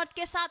सामर्थ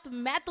के साथ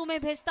मैं तुम्हें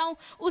भेजता हूं,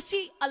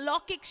 उसी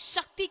अलौकिक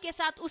शक्ति के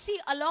साथ, उसी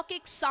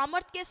अलौकिक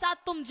सामर्थ के साथ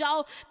तुम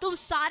जाओ, तुम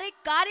सारे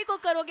कार्य को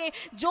करोगे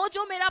जो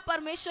जो मेरा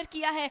परमेश्वर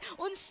किया है.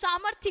 उन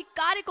सामर्थ्य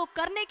कार्य को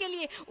करने के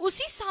लिए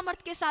उसी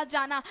सामर्थ के साथ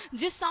जाना,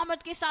 जिस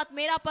सामर्थ के साथ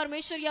मेरा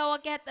परमेश्वर यहोवा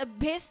कहता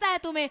भेजता है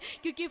तुम्हें.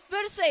 क्योंकि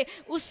फिर से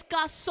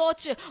उसका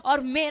सोच और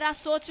मेरा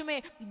सोच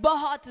में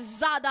बहुत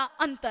ज्यादा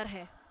अंतर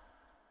है.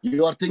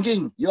 You are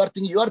saying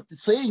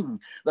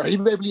the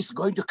revival is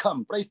going to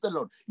come. Praise the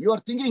Lord. You are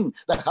thinking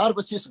the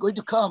harvest is going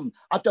to come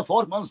after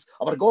 4 months.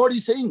 Our God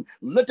is saying,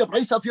 let the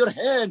rise of your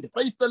hand.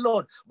 Praise the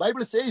Lord.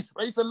 Bible says,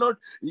 praise the Lord.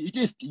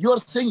 You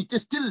are saying it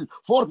is still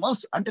 4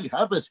 months until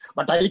harvest.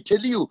 But I tell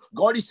you,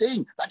 God is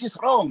saying that is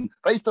wrong.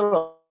 Praise the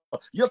Lord.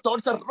 Your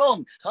thoughts are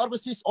wrong.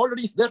 Harvest is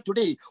already there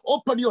today.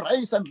 Open your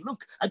eyes and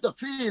look at the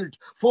field,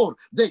 for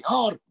they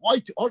are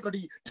white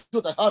already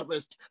to the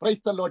harvest. Praise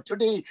the Lord.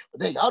 Today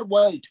they are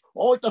white.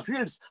 All the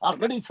fields are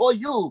ready for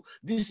you.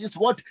 This is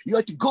what you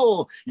have to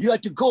go. You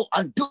have to go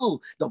and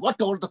do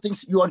all the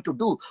things you want to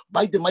do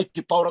by the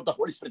mighty power of the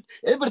Holy Spirit.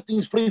 Everything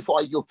is free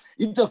for you.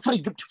 It's a free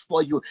gift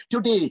for you.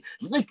 Today,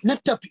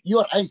 lift up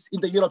your eyes in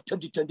the year of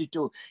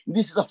 2022.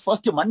 This is the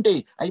first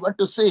Monday. I want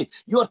to say,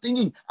 you are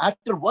thinking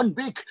after 1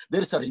 week,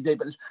 there is a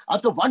revival.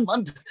 After 1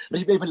 month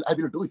revival, I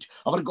will do it.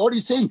 Our God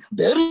is saying,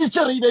 there is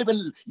a revival.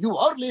 You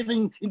are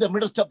living in the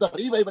midst of the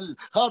revival.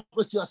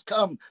 Harvest has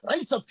come.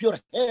 Raise up your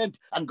hand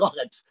and go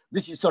ahead.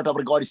 This is what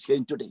our God is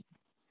saying today.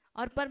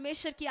 और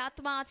परमेश्वर की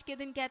आत्मा आज के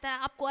दिन कहता है,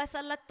 आपको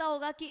ऐसा लगता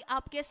होगा कि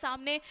आपके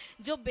सामने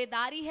जो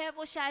बेदारी है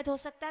वो शायद हो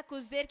सकता है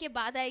कुछ देर के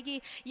बाद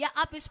आएगी, या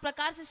आप इस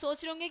प्रकार से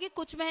सोच रहे होंगे कि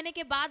कुछ महीने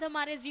के बाद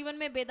हमारे जीवन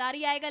में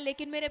बेदारी आएगा।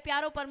 लेकिन मेरे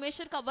प्यारो,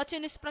 परमेश्वर का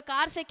वचन इस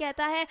प्रकार से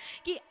कहता है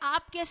कि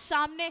आपके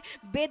सामने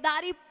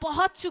बेदारी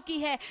पहुंच चुकी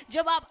है।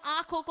 जब आप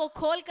आंखों को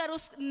खोलकर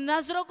उस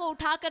नजरों को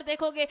उठाकर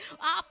देखोगे,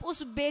 आप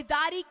उस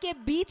बेदारी के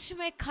बीच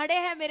में खड़े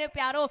हैं। मेरे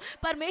प्यारो,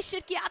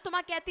 परमेश्वर की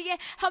आत्मा कहती है,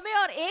 हमें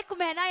और 1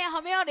 महीना या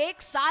हमें और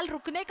 1 साल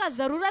रुकने का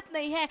जरूरत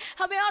नहीं है,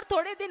 हमें और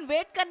थोड़े दिन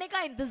वेट करने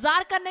का,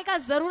 इंतजार करने का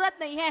जरूरत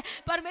नहीं है।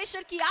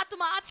 परमेश्वर की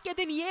आत्मा आज के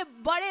दिन ये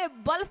बड़े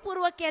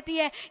बलपूर्वक कहती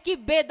है कि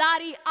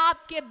बेदारी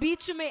आपके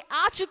बीच में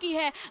आ चुकी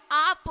है,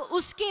 आप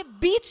उसके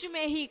बीच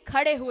में ही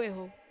खड़े हुए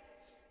हो।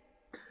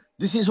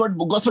 This is what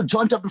Gospel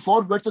John chapter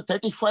 4 verses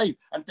 35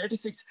 and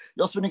 36.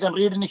 Josephine, you can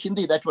read in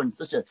Hindi, that one,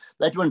 sister.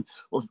 That one,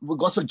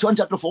 Gospel John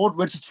chapter 4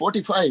 verses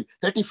 45,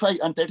 35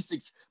 and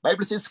 36.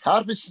 Bible says,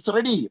 harvest is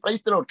ready.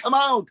 Praise the Lord. Come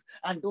out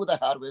and do the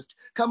harvest.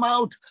 Come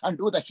out and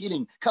do the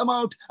healing. Come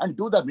out and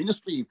do the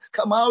ministry.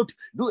 Come out,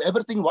 do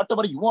everything,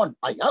 whatever you want.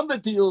 I am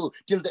with you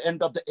till the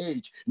end of the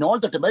age. And all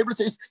that the Bible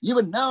says,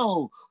 even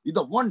now,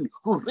 the one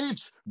who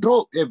reaps,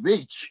 draw a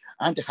wage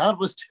and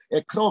harvest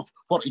a crop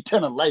for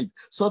eternal life,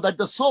 so that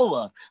the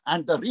sower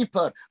and the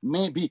reaper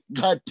may be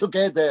glad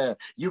together.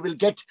 You will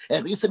get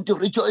a reason to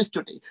rejoice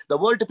today. The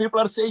world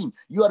people are saying,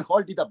 you are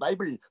holding the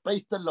Bible.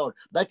 Praise the Lord.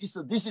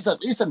 This is a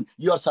reason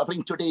you are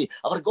suffering today.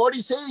 Our God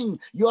is saying,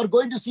 you are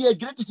going to see a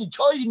greatest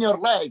joy in your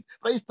life.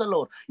 Praise the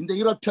Lord. In the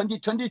year of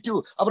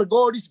 2022, our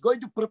God is going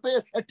to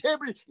prepare a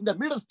table in the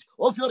midst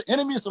of your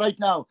enemies right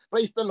now.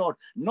 Praise the Lord.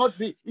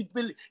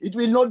 It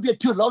will not be a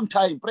too long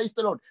time. Praise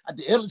the Lord. At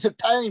the earliest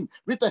time,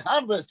 with a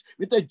harvest,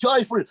 with a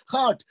joyful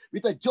heart,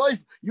 with a joy,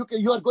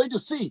 you are going to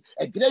see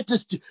a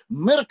greatest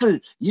miracle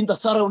in the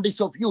surroundings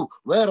of you,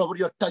 wherever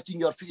you're touching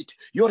your feet.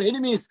 Your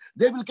enemies,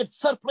 they will get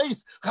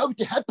surprised how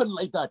it happened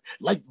like that.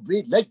 Like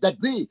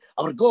that way,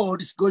 our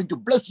God is going to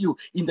bless you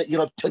in the year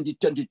of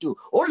 2022.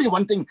 Only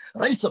one thing,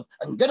 rise up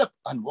and get up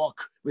and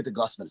walk with the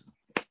gospel.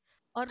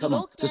 और Come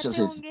on, लोग sister कहते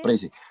says, होंगे,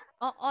 praise it.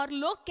 और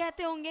लोग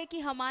कहते होंगे कि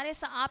हमारे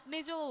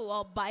आपने जो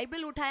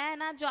बाइबल उठाया है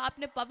ना, जो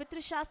आपने पवित्र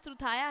शास्त्र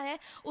उठाया है,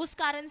 उस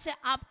कारण से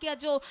आपका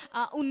जो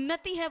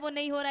उन्नति है वो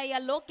नहीं हो रहा है। या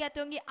लोग कहते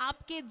होंगे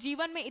आपके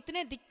जीवन में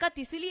इतने दिक्कत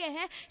इसलिए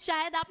हैं,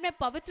 शायद आपने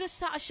पवित्र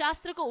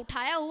शास्त्र को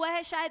उठाया हुआ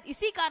है, शायद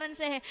इसी कारण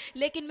से है।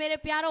 लेकिन मेरे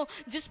प्यारों,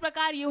 जिस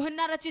प्रकार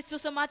यूहन्ना रचित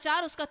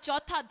सुसमाचार उसका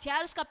 4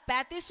 अध्याय उसका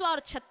 35वां और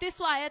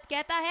 36वां आयत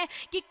कहता है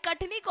कि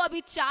कटनी को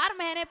अभी 4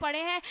 महीने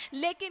पड़े हैं,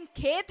 लेकिन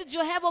खेत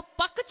जो है वो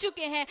पक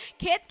चुके हैं।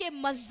 खेत के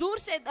मजदूर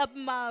से,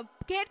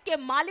 खेत के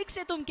मालिक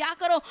से तुम क्या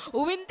करो,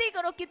 विनती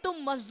करो कि तुम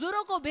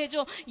मजदूरों को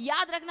भेजो।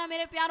 याद रखना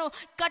मेरे प्यारों,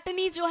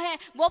 कटनी जो है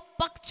वो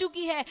पक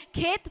चुकी है,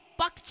 खेत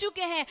पक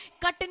चुके हैं,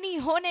 कटनी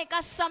होने का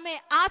समय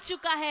आ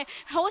चुका है।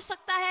 हो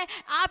सकता है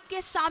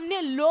आपके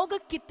सामने लोग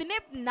कितने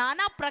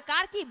नाना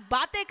प्रकार की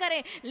बातें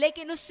करें,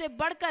 लेकिन उससे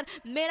बढ़कर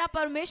मेरा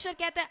परमेश्वर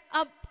कहता है,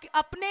 अब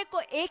अपने को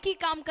एक ही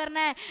काम करना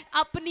है,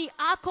 अपनी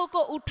आंखों को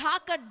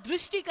उठाकर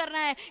दृष्टि करना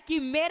है कि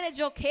मेरे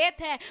जो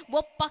खेत है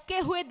वो पके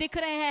हुए दिख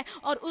रहे हैं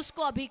और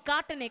उसको अभी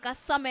काटने का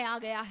समय आ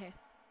गया है।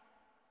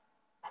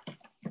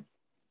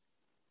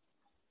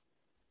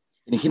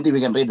 In Hindi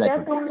we can read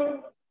that.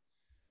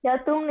 क्या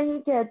तुम नहीं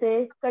कहते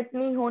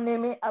कटनी होने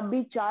में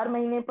अभी 4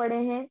 महीने पड़े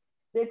हैं?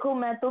 देखो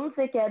मैं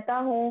तुमसे कहता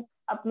हूँ,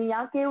 अपनी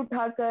आंखें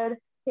उठाकर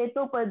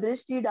खेतों पर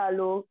दृष्टि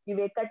डालो कि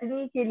वे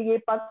कटनी के लिए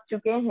पक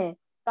चुके हैं।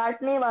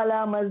 काटने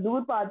वाला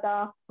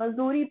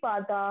मजदूरी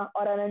पाता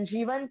और अनंत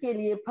जीवन के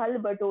लिए फल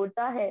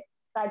बटोरता है,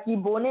 ताकि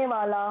बोने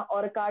वाला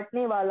और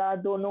काटने वाला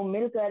दोनों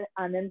मिलकर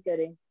आनंद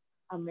करें।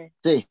 आमीन।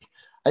 Say,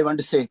 I want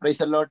to say, praise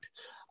the Lord.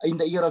 In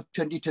the year of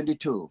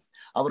 2022,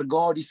 our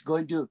God is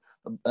going to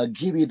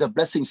give you the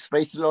blessings,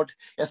 praise the Lord,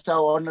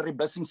 extraordinary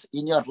blessings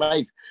in your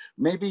life.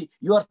 Maybe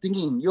you are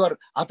thinking,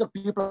 other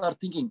people are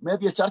thinking,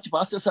 maybe your church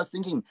pastors are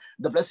thinking,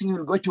 the blessing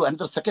will go to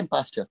another second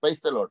pastor, praise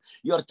the Lord.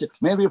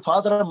 Maybe your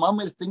father and mom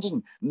is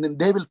thinking,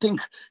 they will think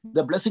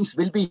the blessings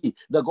will be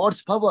the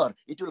God's power.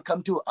 It will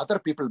come to other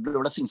people,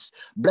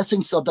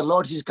 blessings of the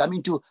Lord is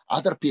coming to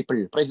other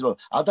people, praise the Lord,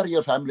 other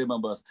your family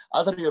members,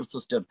 other your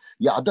sister,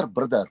 your other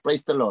brother,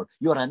 praise the Lord,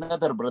 you are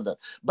another brother.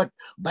 But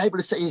Bible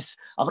says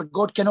our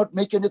God cannot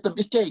make any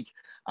mistake,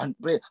 and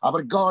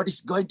our God is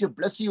going to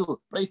bless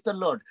you, praise the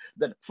Lord.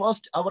 That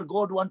first our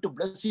God want to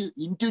bless you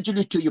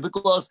individually to you,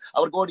 because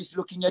our God is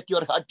looking at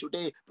your heart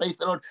today, praise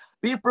the Lord.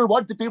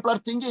 What the people are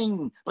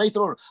thinking, praise the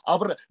Lord,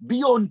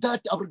 beyond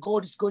that our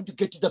God is going to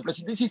get you the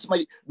blessing. This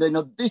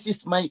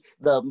is my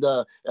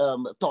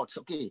thoughts,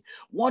 okay.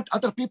 What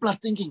other people are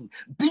thinking,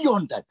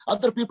 beyond that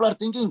other people are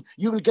thinking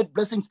you will get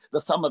blessings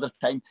some other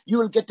time, you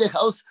will get a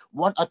house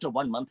after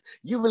 1 month,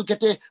 you will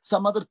get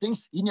some other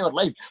things in your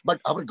life.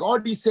 But our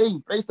God is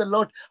saying, praise the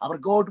Lord, Our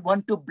God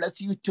want to bless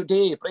you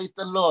today. Praise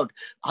the Lord.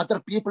 Other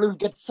people will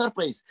get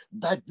surprised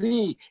that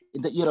way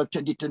in the year of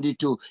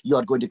 2022, you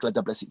are going to collect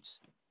the blessings.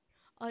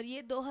 और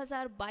ये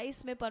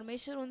 2022 में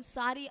परमेश्वर उन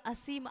सारी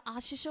असीम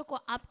आशीषों को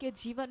आपके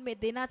जीवन में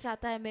देना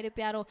चाहता है मेरे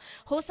प्यारों।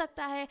 हो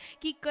सकता है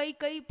कि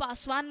कई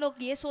पासवान लोग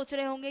ये सोच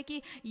रहे होंगे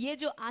कि ये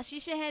जो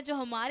आशीषें हैं जो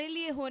हमारे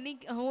लिए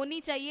होनी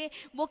चाहिए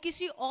वो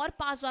किसी और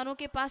पासवानों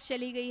के पास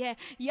चली गई है,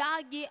 या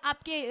ये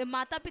आपके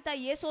माता पिता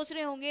ये सोच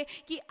रहे होंगे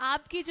कि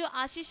आपकी जो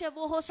आशीष है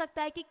वो हो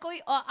सकता है कि कोई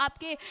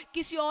आपके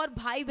किसी और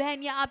भाई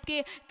बहन या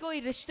आपके कोई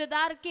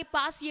रिश्तेदार के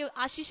पास ये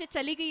आशीषें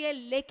चली गई है।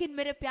 लेकिन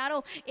मेरे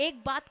प्यारों,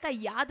 एक बात का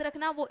याद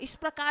रखना, वो इस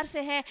प्रकार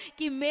से है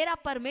कि मेरा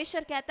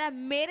परमेश्वर कहता है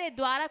मेरे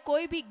द्वारा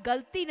कोई भी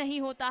गलती नहीं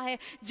होता है,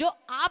 जो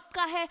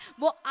आपका है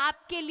वो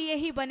आपके लिए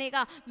ही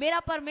बनेगा। मेरा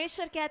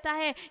परमेश्वर कहता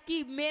है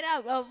कि मेरा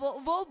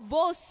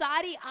वो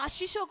सारी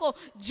आशीषों को,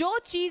 जो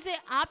चीजें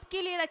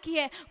आपके लिए रखी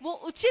है वो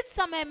उचित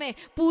समय में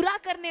पूरा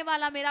करने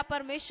वाला मेरा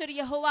परमेश्वर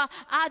यहोवा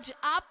आज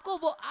आपको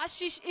वो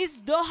आशीष इस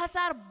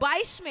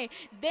 2022 में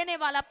देने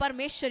वाला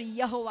परमेश्वर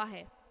यहोवा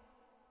है।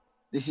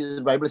 This is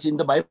the Bible. In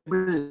the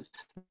Bible,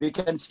 we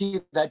can see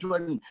that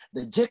when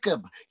the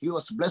Jacob, he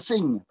was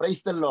blessing,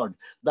 praise the Lord.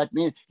 That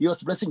means he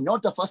was blessing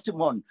not the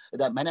firstborn,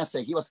 the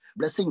Manasseh. He was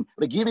blessing,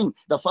 giving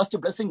the first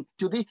blessing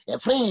to the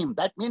Ephraim.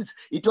 That means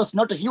it was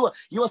not, he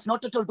was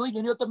not at all doing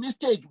any of the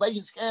mistake by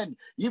his hand.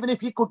 Even if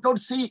he could not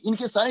see in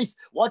his eyes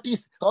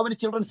how many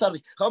children are,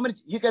 how many,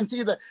 you can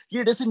see that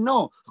he doesn't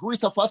know who is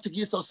the first,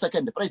 he is the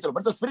second, praise the Lord.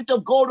 But the Spirit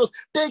of God was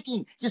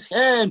taking his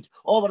hand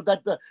over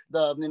that,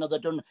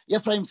 that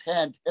Ephraim's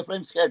head.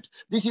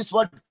 This is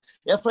what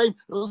Ephraim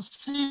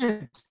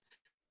received,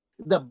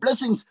 the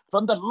blessings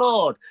from the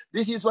Lord.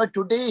 This is what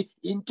today,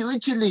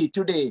 individually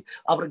today,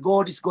 our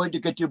God is going to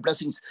get you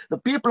blessings. The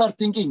people are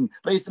thinking,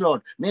 praise the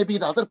Lord, maybe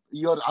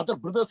your other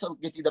brothers are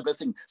getting the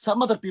blessing.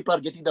 Some other people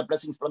are getting the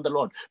blessings from the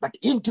Lord. But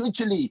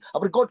individually,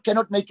 our God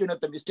cannot make you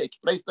the mistake.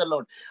 Praise the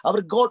Lord. Our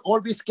God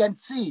always can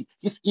see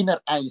his inner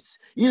eyes.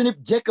 Even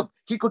if Jacob,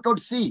 he could not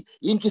see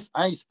in his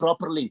eyes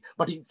properly,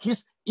 but in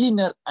his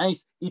inner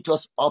eyes, it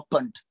was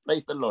opened.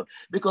 Praise the Lord.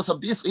 Because of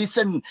this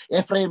reason,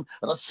 Ephraim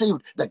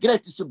received the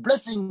greatest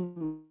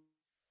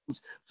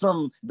blessings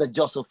from the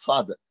Joseph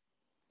father.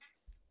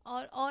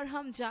 और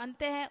हम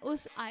जानते हैं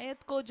उस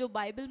आयत को जो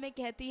Bible में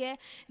कहती है,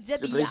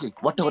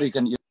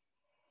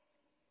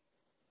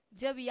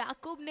 जब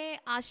याकूब ने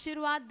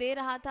आशीर्वाद दे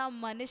रहा था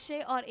मनश्शे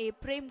और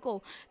एप्रेम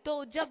को, तो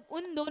जब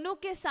उन दोनों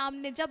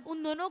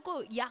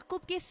को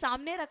याकूब के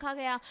सामने रखा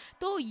गया,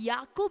 तो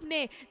याकूब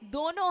ने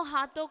दोनों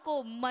हाथों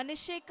को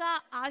मनश्शे का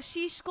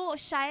आशीष को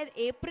शायद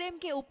एप्रेम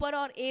के ऊपर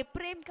और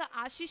एप्रेम का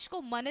आशीष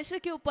को मनश्शे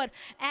के ऊपर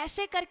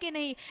ऐसे करके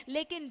नहीं,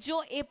 लेकिन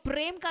जो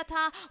एप्रेम का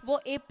था वो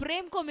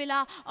एप्रेम को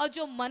मिला और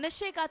जो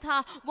मनश्शे का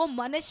था वो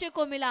मनश्शे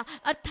को मिला।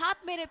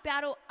 अर्थात मेरे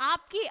प्यारो,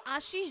 आपकी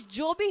आशीष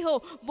जो भी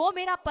हो वो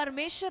मेरा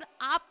परमेश्वर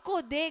आपको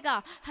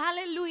देगा।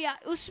 हालेलुया।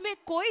 उसमें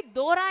कोई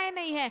दो राय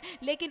नहीं है।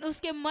 लेकिन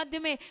उसके मध्य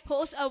में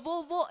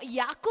वो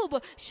याकूब,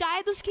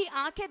 शायद उसकी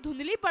आंखें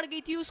धुंधली पड़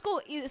गई थी, उसको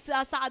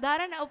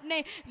साधारण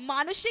अपने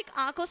मानुषिक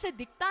आंखों से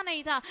दिखता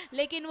नहीं था,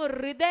 लेकिन वो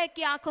हृदय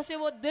की आंखों से,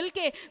 वो दिल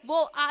के,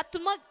 वो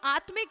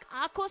आत्मिक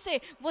आंखों से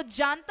वो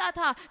जानता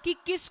था कि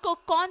किसको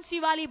कौन सी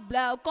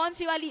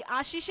वाली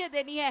आशीषें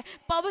देनी है।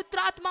 पवित्र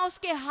आत्मा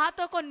उसके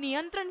हाथों को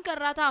नियंत्रण कर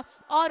रहा था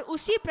और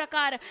उसी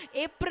प्रकार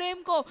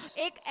एप्रेम को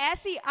एक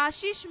ऐसी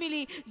आशीष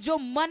मिली जो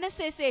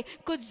मनश्शे से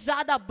कुछ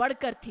ज्यादा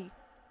बढ़कर थी।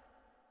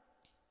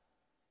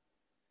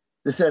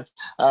 This is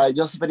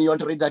Joseph, when you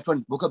want to read that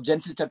one, book of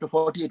Genesis chapter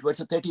 48,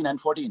 verses 13 and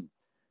 14.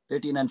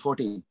 13 and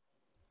 14.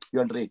 You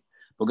want to read?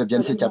 Book of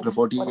Genesis chapter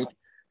 48,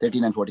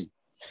 13 and 14.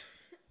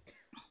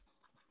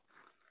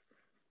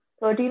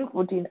 13,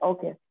 14,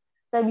 okay.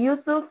 तब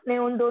यूसुफ ने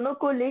उन दोनों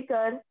को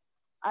लेकर,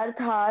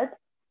 अर्थात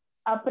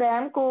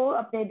अप्रैम को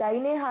अपने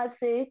दाहिने हाथ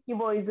से कि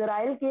वो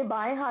इजराइल के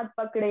बाएं हाथ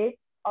पकड़े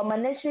और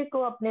मनश्शे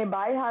को अपने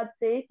बाएं हाथ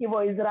से कि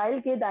वो इजराइल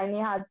के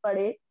दाहिने हाथ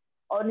पड़े,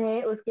 और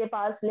उन्हें उसके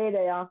पास ले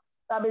गया।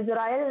 तब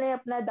इजराइल ने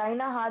अपना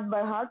दाहिना हाथ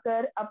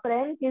बढ़ाकर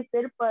अप्रैम के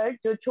सिर पर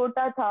जो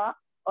छोटा था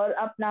और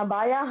अपना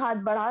बायां हाथ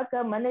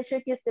बढ़ाकर मनश्शे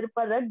के सिर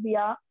पर रख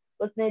दिया।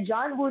 उसने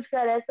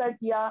जानबूझकर ऐसा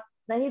किया,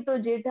 नहीं तो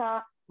जेठा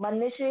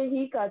मनश्शे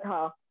ही का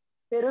था।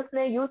 फिर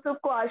उसने यूसुफ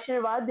को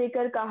आशीर्वाद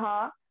देकर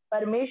कहा,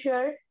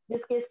 परमेश्वर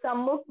जिसके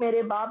सम्मुख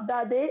मेरे बाप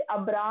दादे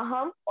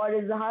अब्राहम और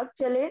इसहाक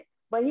चले,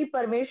 वही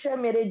परमेश्वर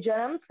मेरे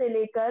जन्म से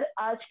लेकर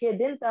आज के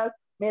दिन तक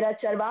मेरा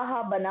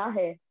चरवाहा बना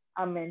है।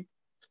 आमीन।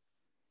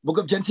 Book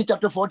of Genesis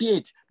chapter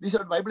 48. This is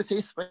what the Bible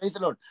says. Praise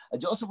the Lord.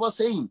 Joseph was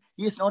saying,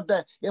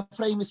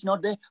 Ephraim is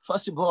not the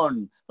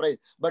firstborn. Right?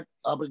 But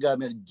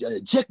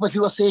Jacob, he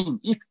was saying,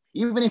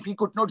 even if he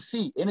could not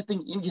see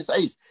anything in his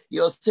eyes,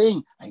 he was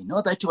saying, I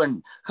know that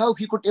one. How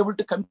he could able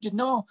to come to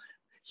know?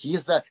 He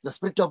is the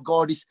Spirit of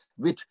God is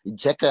with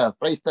Jacob.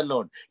 Praise the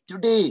Lord.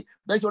 Today,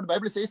 that's what the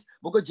Bible says.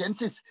 Book of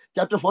Genesis,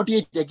 chapter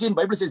 48. Again,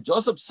 Bible says,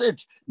 Joseph said,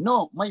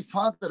 no, my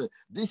father,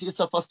 this is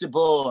the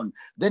firstborn.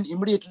 Then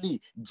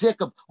immediately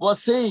Jacob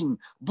was saying,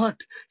 but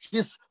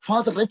his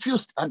father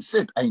refused and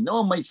said, I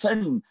know my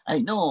son, I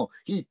know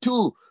he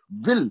too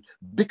will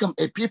become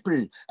a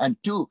people, and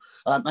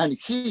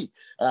he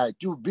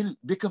too will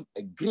become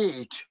a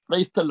great.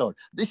 Praise the Lord.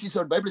 This is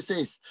what Bible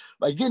says.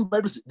 Again,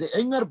 Bible says, the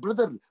younger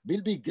brother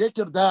will be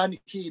greater than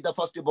he, the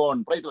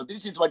firstborn. Praise the Lord.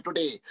 This is what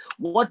today.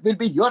 What will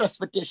be your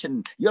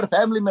expectation, your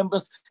family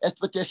members'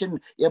 expectation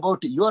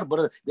about your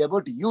brother,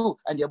 about you,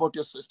 and about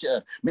your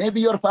sister?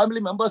 Maybe your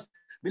family members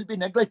will be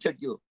neglected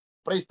you.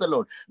 Praise the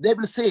Lord. They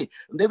will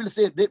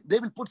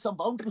will put some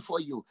boundary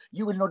for you.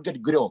 You will not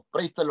get grow.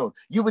 Praise the Lord.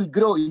 You will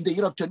grow in the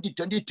year of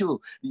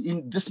 2022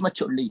 in this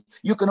much only.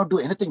 You cannot do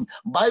anything.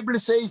 Bible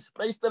says,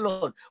 praise the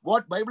Lord.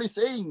 What Bible is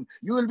saying,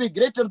 you will be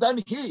greater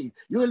than he.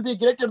 You will be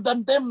greater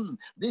than them.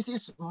 This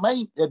is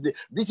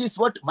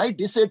what my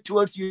desire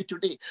towards you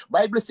today.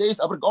 Bible says,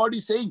 our God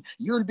is saying,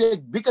 you will be a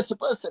biggest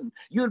person.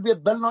 You will be a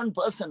well-known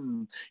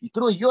person.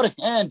 Through your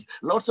hand,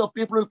 lots of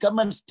people will come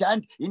and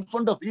stand in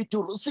front of you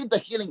to receive the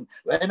healing.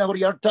 Whenever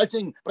you are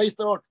touching, praise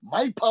the Lord,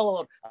 my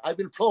power, I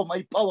will flow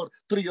my power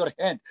through your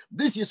hand.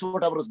 This is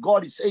what our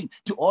God is saying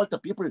to all the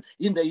people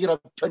in the year of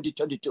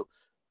 2022.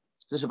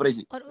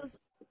 और उस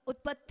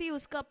उत्पत्ति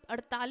उसका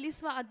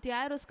 48वां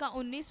अध्याय और उसका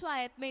 19वां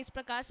आयत में इस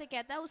प्रकार से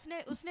कहता है,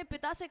 उसने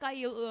पिता से कहा,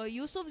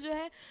 यूसुफ जो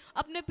है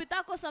अपने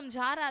पिता को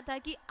समझा रहा था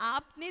कि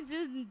आपने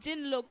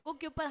जिन लोगों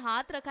के ऊपर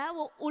हाथ रखा है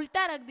वो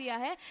उल्टा रख दिया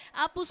है,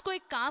 आप उसको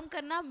एक काम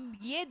करना,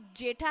 ये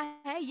जेठा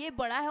है, ये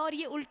बड़ा है और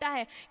ये उल्टा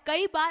है।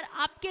 कई बार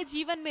आपके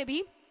जीवन में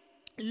भी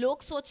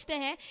लोग सोचते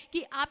हैं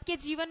कि आपके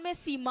जीवन में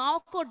सीमाओं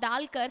को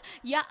डालकर,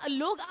 या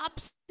लोग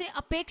आपसे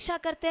अपेक्षा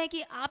करते हैं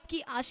कि आपकी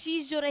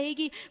आशीष जो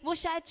रहेगी वो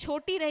शायद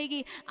छोटी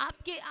रहेगी।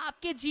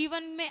 आपके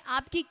जीवन में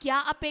आपकी क्या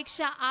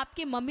अपेक्षा,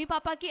 आपके मम्मी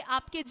पापा की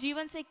आपके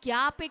जीवन से क्या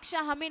अपेक्षा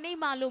हमें नहीं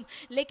मालूम,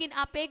 लेकिन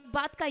आप एक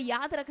बात का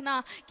याद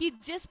रखना कि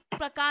जिस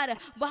प्रकार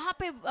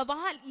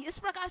वहाँ इस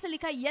प्रकार से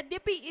लिखा है,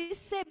 यद्यपि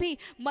इससे भी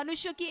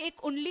मनुष्य की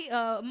एक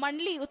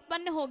मंडली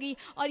उत्पन्न होगी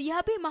और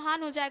यह भी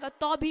महान हो जाएगा,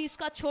 तो भी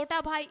इसका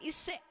छोटा भाई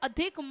इससे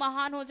अधिक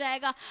महान हो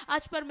जाएगा।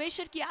 आज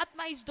परमेश्वर की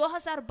आत्मा इस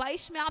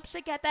 2022 में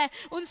आपसे कहता है,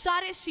 उन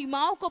सारे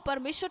सीमाओं को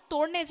परमेश्वर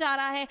तोड़ने जा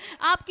रहा है,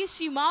 आपकी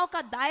सीमाओं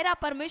का दायरा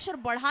परमेश्वर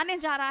बढ़ाने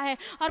जा रहा है,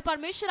 और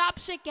परमेश्वर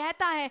आपसे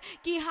कहता है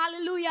कि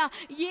हालेलुया,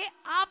 ये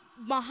आप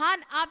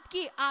महान,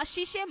 आपकी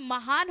आशीषें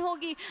महान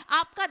होगी,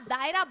 आपका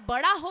दायरा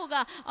बड़ा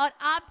होगा, और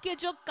आपके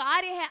जो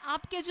कार्य है,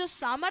 आपके जो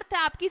सामर्थ्य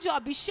है, आपकी जो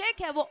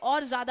अभिषेक है वो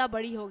और ज्यादा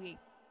बड़ी होगी।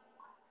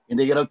 In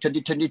the year of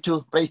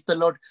 2022, praise the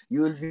Lord,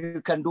 you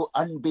can do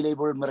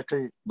unbelievable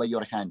miracle by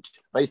your hand.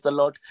 Praise the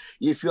Lord.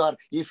 If you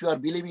are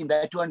believing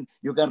that one,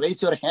 you can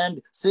raise your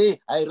hand, say,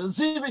 I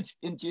receive it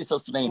in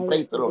Jesus' name.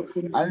 Praise the Lord.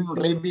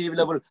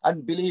 Unbelievable,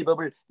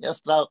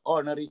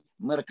 extraordinary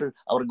miracle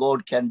our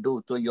God can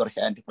do through your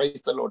hand.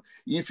 Praise the Lord.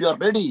 If you are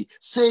ready,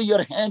 say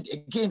your hand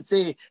again,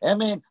 say,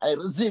 Amen, I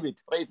receive it.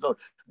 Praise the Lord.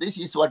 This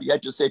is what you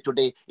have to say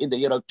today in the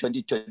year of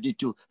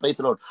 2022. Praise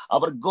the Lord.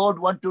 Our God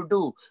wants to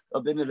do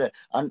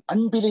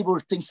unbelievable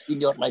things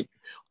in your life.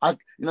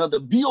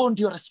 Beyond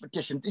your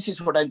expectation. This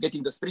is what I'm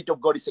getting. The Spirit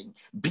of God is saying.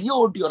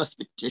 Beyond your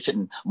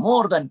expectation.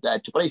 More than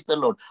that. Praise the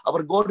Lord.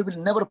 Our God will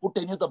never put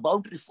any other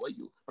boundary for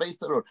you. Praise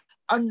the Lord.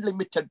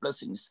 Unlimited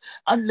blessings,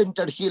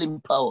 unlimited healing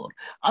power,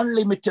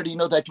 unlimited,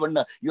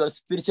 your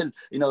spiritual,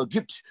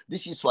 gift.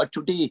 This is what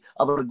today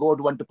our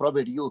God want to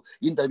provide you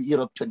in the year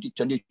of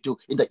 2022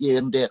 in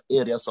the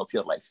areas of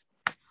your life.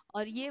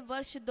 और ये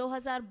वर्ष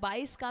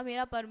 2022 का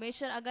मेरा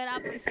परमेश्वर, अगर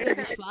आप इस पे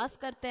विश्वास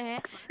करते हैं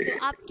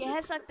तो आप कह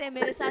सकते हैं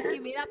मेरे साथ कि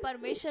मेरा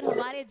परमेश्वर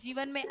हमारे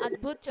जीवन में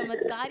अद्भुत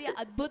चमत्कार या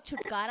अद्भुत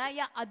छुटकारा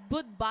या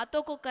अद्भुत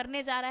बातों को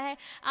करने जा रहा है।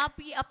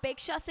 आपकी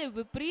अपेक्षा से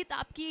विपरीत,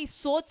 आपकी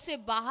सोच से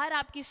बाहर,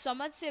 आपकी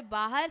समझ से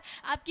बाहर,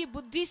 आपकी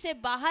बुद्धि से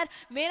बाहर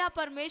मेरा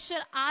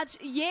परमेश्वर आज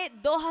ये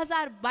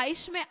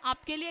 2022 में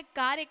आपके लिए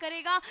कार्य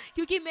करेगा,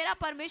 क्योंकि मेरा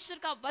परमेश्वर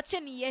का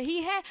वचन यही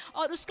है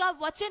और उसका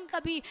वचन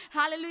कभी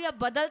हालेलुया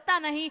बदलता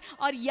नहीं।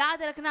 और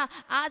याद रखना,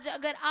 आज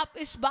अगर आप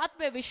इस बात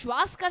पे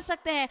विश्वास कर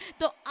सकते हैं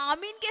तो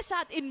आमीन के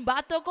साथ इन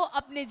बातों को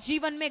अपने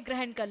जीवन में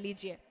ग्रहण कर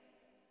लीजिए।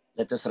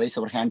 Let us raise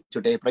our hand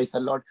today. Praise the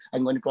Lord.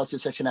 I'm going to close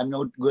this session. I'm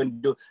not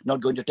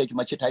going to take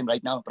much time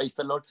right now. Praise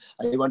the Lord.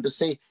 I want to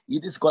say,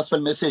 this gospel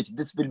message,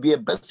 this will be a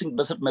blessed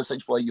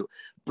message for you.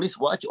 Please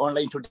watch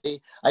online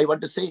today. I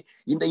want to say,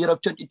 in the year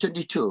of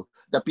 2022,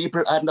 the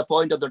people are on the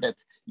point of the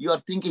death. You are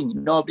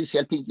thinking nobody's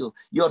helping you.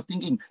 You are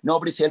thinking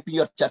nobody's helping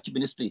your church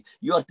ministry.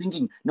 You are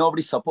thinking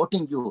nobody's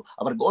supporting you.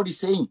 Our God is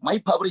saying, my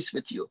power is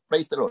with you.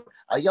 Praise the Lord.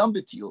 I am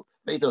with you.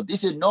 Praise the Lord.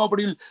 This is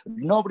nobody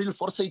will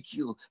forsake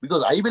you,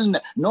 because I will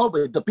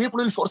nobody, the people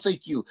will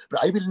forsake you,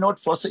 but I will not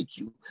forsake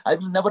you. I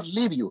will never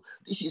leave you.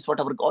 This is what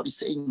our God is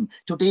saying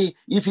today.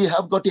 If you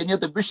have got any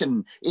other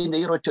vision in the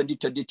year of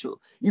 2022,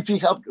 if you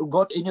have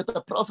got any other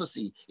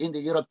prophecy in the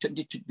year of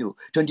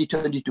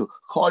 2022,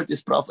 hold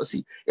this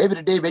prophecy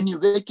every day when you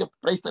wake up.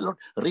 Praise the Lord.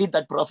 Read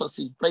that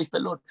prophecy. Praise the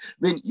Lord.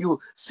 When you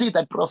see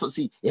that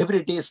prophecy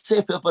every day,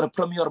 say paper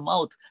from your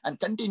mouth and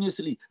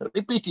continuously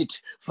repeat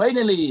it.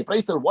 Finally,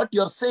 praise the Lord, what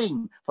you are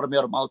saying from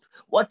your mouth,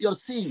 what you are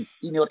seeing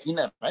in your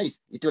inner eyes,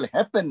 it will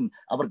happen.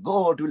 Our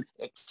God will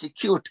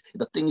execute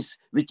the things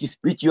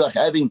which you are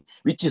having,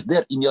 which is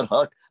there in your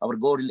heart. Our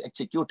God will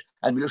execute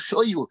and will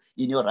show you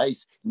in your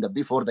eyes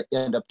before the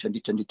end of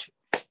 2022.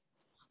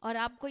 और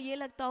आपको ये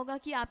लगता होगा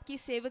कि आपकी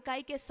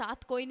सेवकाई के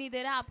साथ कोई नहीं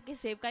दे रहा है, आपकी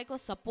सेवकाई को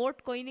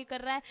सपोर्ट कोई नहीं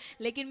कर रहा है,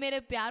 लेकिन मेरे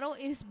प्यारों,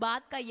 इस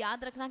बात का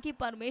याद रखना कि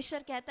परमेश्वर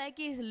कहता है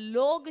कि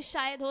लोग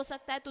शायद हो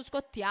सकता है तुझको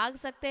त्याग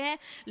सकते हैं,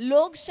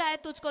 लोग शायद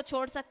तुझको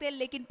छोड़ सकते हैं,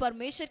 लेकिन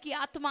परमेश्वर की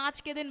आत्मा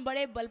आज के दिन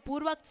बड़े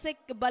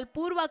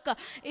बलपूर्वक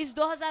इस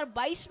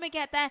 2022 में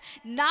कहता है,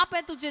 ना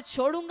मैं तुझे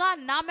छोड़ूंगा,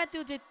 ना मैं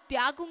तुझे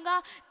त्यागूंगा,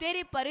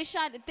 तेरी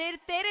परेशानी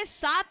तेरे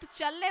साथ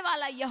चलने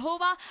वाला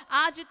यहोवा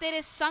आज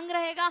तेरे संग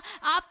रहेगा।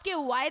 आपके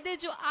वायदे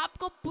जो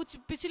आपको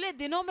पिछले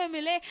दिनों में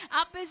मिले,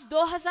 आप इस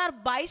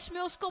 2022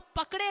 में उसको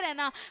पकड़े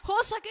रहना।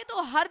 हो सके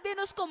तो हर दिन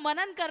उसको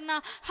मनन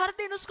करना, हर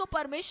दिन उसको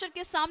परमेश्वर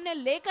के सामने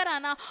लेकर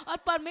आना और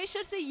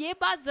परमेश्वर से ये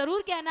बात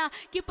जरूर कहना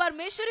कि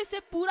परमेश्वर इसे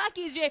पूरा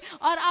कीजिए।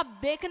 और आप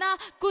देखना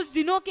कुछ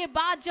दिनों के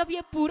बाद जब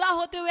ये पूरा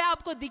होते हुए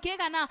आपको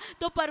दिखेगा ना,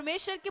 तो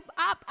परमेश्वर के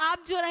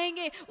आप जो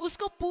रहेंगे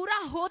उसको पूरा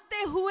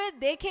होते हुए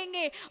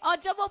देखेंगे। और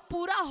जब वो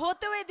पूरा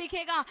होते हुए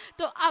दिखेगा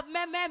तो अब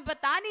मैं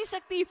बता नहीं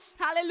सकती,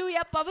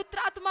 हालेलुया, पवित्र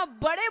आत्मा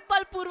बड़े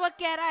बलपूर्वक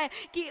कह रहा है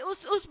कि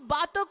उस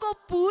बातों को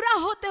पूरा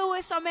होते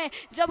हुए समय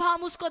जब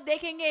हम उसको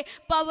देखेंगे,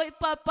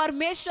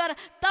 परमेश्वर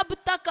तब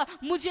तक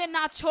मुझे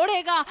ना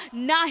छोड़ेगा,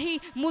 ना ही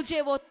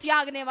मुझे वो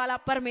त्यागने वाला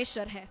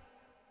परमेश्वर है।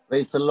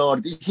 Praise the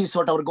Lord. This is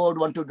what our God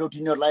wants to do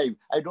in your life.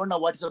 I don't know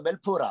what is a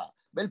Belpura.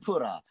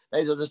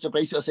 That is just a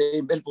place you are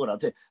saying, Belpura.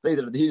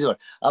 This is what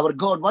our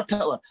God,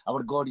 whatever,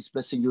 our God is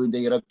blessing you in the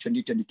year of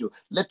 2022.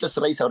 Let us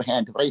raise our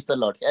hand. Praise the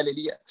Lord.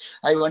 Hallelujah.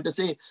 I want to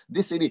say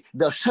this,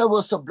 the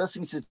showers of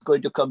blessings is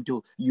going to come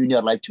to you in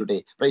your life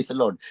today. Praise the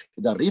Lord.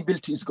 The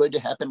rebuild is going to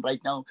happen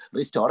right now.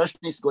 Restoration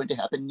is going to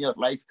happen in your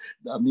life.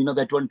 You know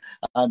that one.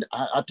 And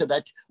after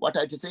that, what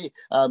I have to say,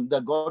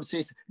 the God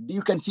says,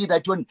 you can see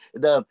that one,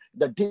 the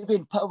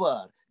divine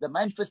power, the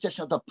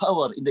manifestation of the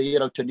power in the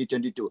year of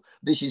 2022.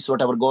 This is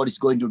what our God is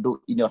going to do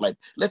in your life.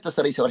 Let us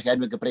raise our hand.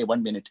 We can pray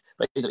 1 minute.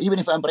 Even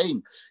if I'm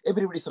praying,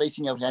 everybody's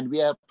raising our hand.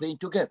 We are praying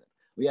together.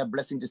 We are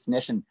blessing this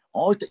nation,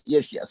 all the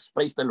Asias.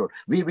 Praise the Lord.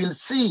 We will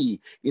see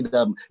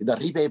the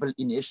revival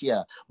in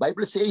Asia.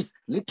 Bible says,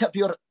 lift up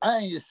your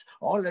eyes.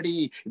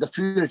 Already the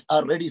fields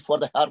are ready for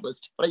the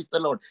harvest. Praise the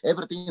Lord.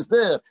 Everything is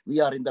there.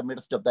 We are in the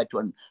midst of that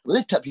one.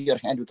 Lift up your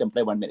hand. We can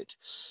pray 1 minute.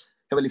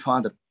 Heavenly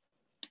Father,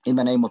 in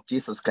the name of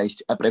Jesus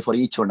Christ, I pray for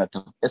each one of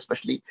them,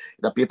 especially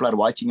the people are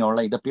watching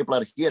online, the people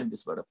are hearing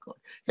this word of God.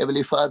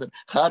 Heavenly Father,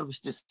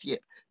 harvest is here.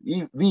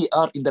 We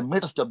are in the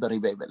midst of the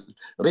revival.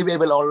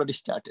 Revival already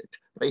started.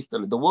 Praise the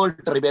Lord. The world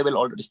revival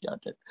already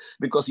started,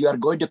 because you are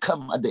going to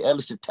come at the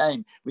earliest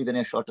time within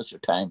a shortest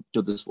time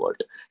to this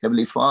world.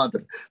 Heavenly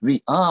Father,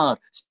 we are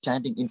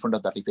standing in front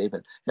of the revival.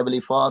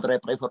 Heavenly Father, I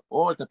pray for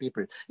all the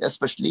people,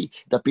 especially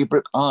the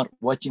people are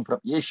watching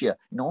from Asia,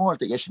 in all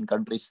the Asian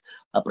countries.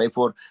 I pray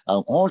for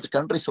all the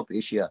countries of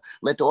Asia.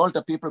 Let all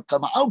the people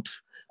come out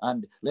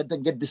and let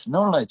them get this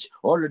knowledge.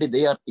 Already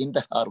they are in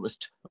the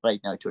harvest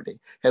right now today.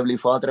 Heavenly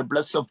Father,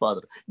 bless them,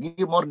 Father.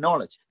 Give more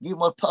knowledge, give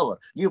more power,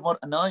 give more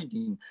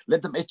anointing.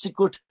 Let them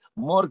execute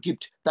more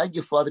gift. Thank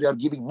you, Father, you are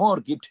giving more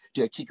gift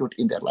to execute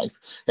in their life.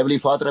 Heavenly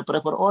Father, I pray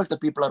for all the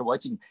people are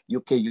watching,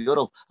 UK,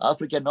 Europe,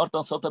 Africa, North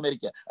and South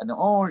America, and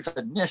all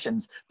the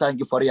nations. Thank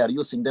you for you are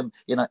using them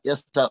in an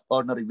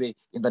extraordinary way.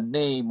 In the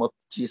name of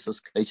Jesus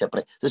Christ, I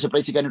pray. Sister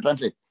Praise, can you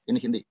translate in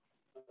Hindi?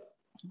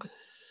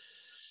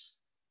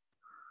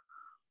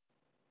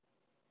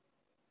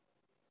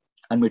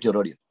 Unmute your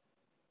audio.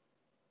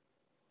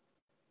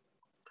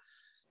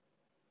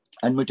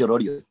 Unmute your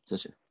audio,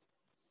 sister.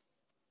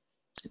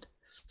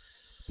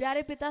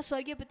 प्यारे पिता,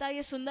 स्वर्गीय पिता,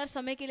 ये सुंदर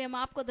समय के लिए हम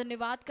आपको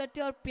धन्यवाद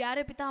करते हैं। और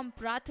प्यारे पिता, हम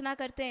प्रार्थना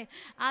करते हैं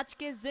आज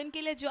के दिन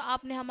के लिए जो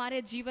आपने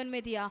हमारे जीवन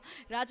में दिया।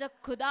 राजा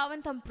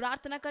खुदावंत, हम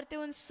प्रार्थना करते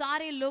हैं उन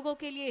सारे लोगों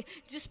के लिए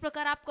जिस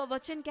प्रकार आपका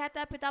वचन कहता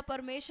है पिता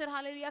परमेश्वर,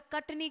 हालेलुया,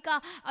 कटनी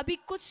का अभी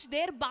कुछ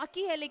देर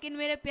बाकी है, लेकिन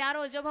मेरे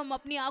प्यारों, जब हम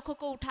अपनी आंखों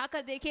को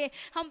उठाकर देखें,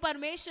 हम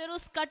परमेश्वर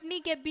उस कटनी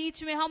के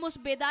बीच में, हम उस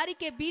बेदारी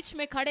के बीच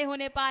में खड़े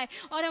होने पाए।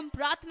 और हम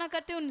प्रार्थना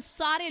करते हैं उन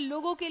सारे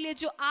लोगों के लिए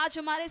जो आज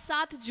हमारे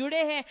साथ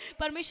जुड़े हैं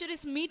परमेश्वर,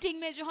 इस मीटिंग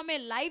में जो हमें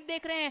लाइव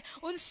देख रहे हैं,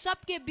 उन सब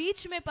के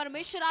बीच में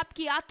परमेश्वर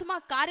आपकी आत्मा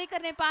कार्य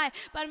करने पाए।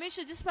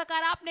 परमेश्वर, जिस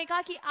प्रकार आपने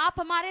कहा कि आप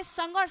हमारे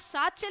संग और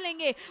साथ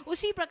चलेंगे,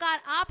 उसी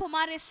प्रकार आप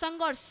हमारे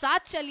संग और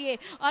साथ चलिए।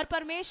 और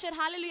परमेश्वर,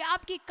 हालेलुया,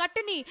 आपकी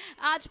कटनी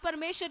आज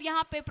परमेश्वर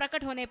यहाँ पे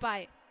प्रकट होने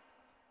पाए।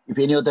 If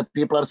any of the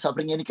people are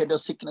suffering any kind of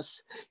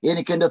sickness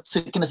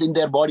in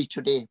their body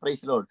today,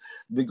 praise the Lord,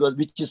 because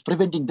which is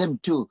preventing them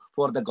too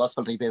for the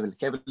gospel revival.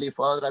 Heavenly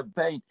Father, I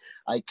bind,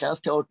 I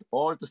cast out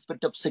all the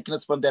spirit of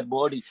sickness from their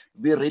body.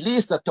 We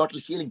release the total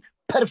healing,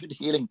 perfect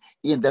healing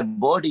in their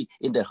body,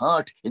 in their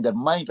heart, in their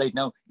mind right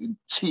now. In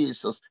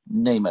Jesus'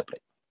 name I pray.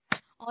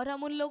 और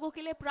हम उन लोगों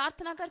के लिए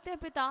प्रार्थना करते हैं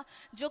पिता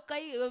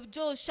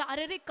जो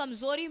शारीरिक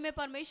कमजोरी में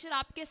परमेश्वर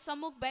आपके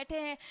सम्मुख बैठे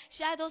हैं।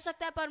 शायद हो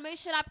सकता है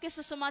परमेश्वर आपके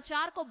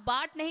सुसमाचार को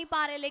बांट नहीं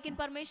पा रहे, लेकिन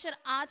परमेश्वर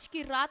आज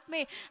की रात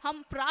में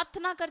हम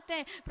प्रार्थना करते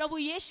हैं प्रभु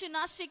यीशु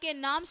नासरी के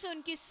नाम से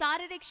उनकी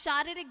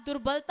शारीरिक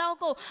दुर्बलताओं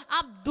को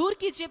आप दूर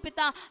कीजिए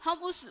पिता।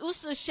 हम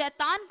उस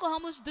शैतान को,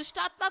 हम उस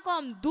दुष्टात्मा को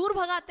हम दूर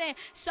भगाते हैं।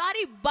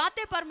 सारी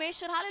बातें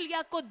परमेश्वर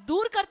हालेलुया को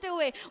दूर करते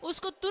हुए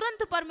उसको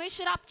तुरंत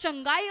परमेश्वर आप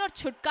चंगाई और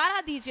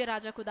छुटकारा दीजिए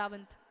राजा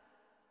खुदावंत।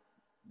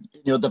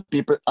 The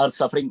people are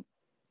suffering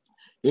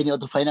any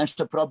of the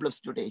financial problems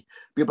today.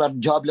 People are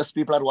jobless.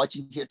 People are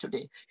watching here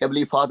today.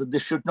 Heavenly Father,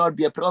 this should not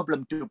be a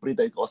problem to preach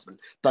the gospel.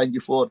 Thank you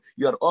for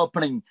you are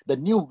opening the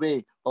new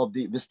way of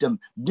the wisdom,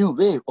 new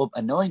way of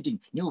anointing,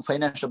 new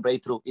financial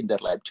breakthrough in their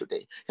life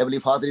today. Heavenly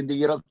Father, in the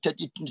year of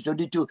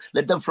 2022,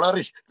 let them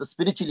flourish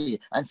spiritually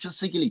and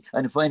physically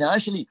and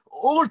financially,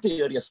 all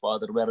the areas,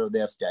 Father, wherever they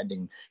are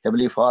standing.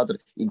 Heavenly Father,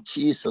 in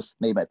Jesus'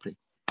 name I pray.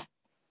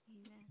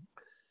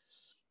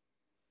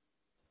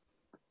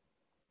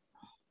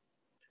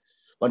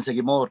 Once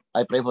again more,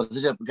 I pray for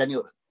Sister. Can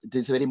you?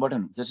 This is very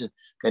important. Sister,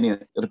 can you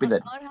repeat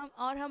that?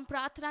 और हम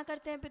प्रार्थना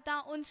करते हैं पिता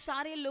उन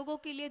सारे लोगों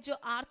के लिए जो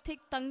आर्थिक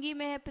तंगी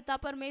में है पिता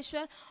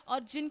परमेश्वर, और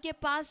जिनके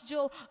पास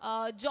जो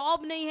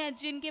जॉब नहीं है,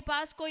 जिनके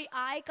पास कोई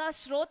आय का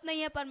स्रोत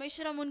नहीं है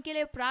परमेश्वर, हम उनके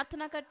लिए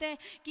प्रार्थना करते हैं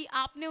कि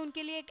आपने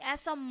उनके लिए एक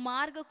ऐसा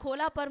मार्ग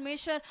खोला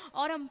परमेश्वर,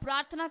 और हम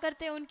प्रार्थना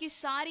करते हैं उनकी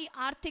सारी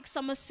आर्थिक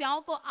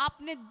समस्याओं को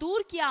आपने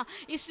दूर किया।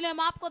 इसलिए हम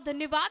आपको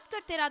धन्यवाद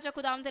करते हैं राजा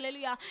खुदावंद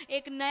हालेलुया।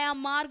 एक नया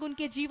मार्ग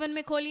उनके जीवन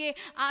में खोलिए,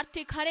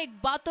 आर्थिक हर एक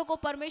बातों को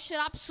परमेश्वर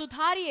आप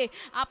सुधारिए।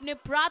 आपने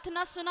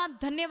प्रार्थना सुना,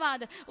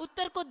 धन्यवाद।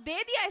 उत्तर को दे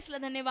दिया, इसलिए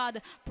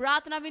धन्यवाद।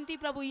 प्रार्थना विनती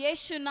प्रभु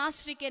यीशु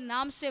नासरी के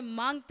नाम से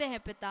मांगते हैं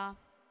पिता।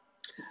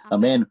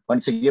 Amen.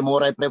 Once again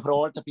more, I pray for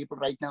all the people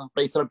right now.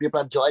 Praise the Lord. People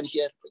are joined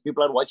here.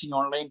 People are watching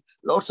online.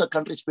 Lots of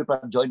countries, people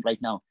are joined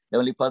right now.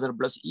 Heavenly Father,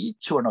 bless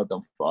each one of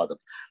them, Father.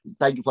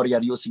 Thank you for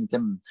your using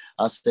them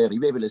as the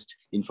revivalist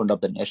in front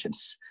of the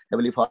nations.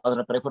 Heavenly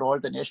Father, I pray for all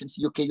the nations,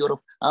 UK,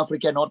 Europe,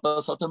 Africa, North,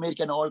 South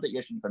America, and all the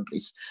Asian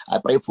countries. I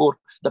pray for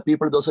the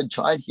people, those who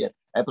join here.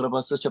 I pray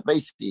for Sister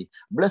Praise.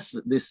 Bless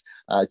this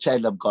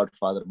child of God,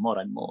 Father, more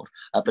and more.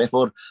 I pray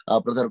for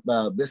Brother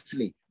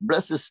Wesley.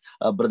 Bless this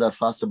Brother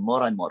Pastor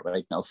more and more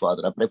right now,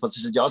 Father. I pray for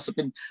Sister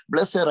Josephine.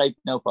 Bless her right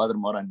now, Father,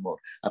 more and more.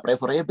 I pray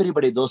for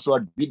everybody, those who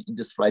have been in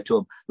this flight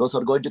home, those who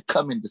are going to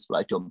come in this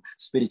flight home,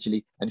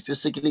 spiritually and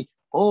physically,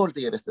 all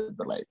the rest of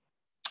their life.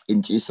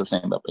 In Jesus'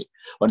 name I pray.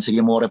 Once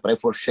again more, I pray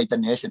for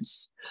Shaitan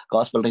nations,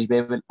 gospel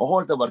revival,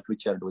 all the work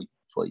which you are doing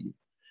for you.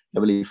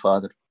 Heavenly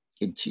Father,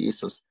 in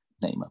Jesus'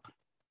 name I pray.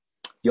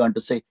 You want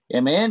to say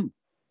amen?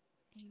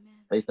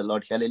 Amen. Praise the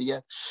Lord.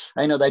 Hallelujah.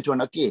 I know that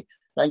one. Okay.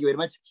 Thank you very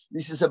much.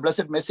 This is a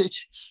blessed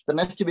message. The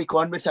next week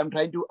converts, I'm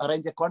trying to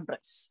arrange a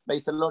conference.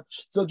 Praise the Lord.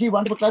 So give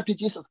wonderful clap to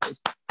Jesus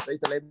Christ. Praise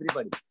the Lord,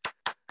 everybody.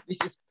 This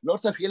is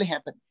lots of healing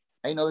happen.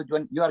 I know that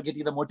when you are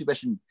getting the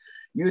motivation,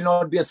 you will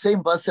not be the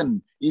same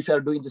person if you are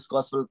doing this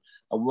gospel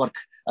work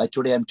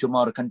today and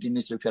tomorrow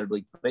continuously if you are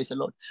doing. Praise the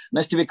Lord.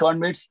 Next week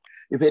onwards,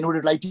 if anyone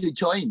would like to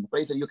join,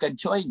 praise the Lord, you can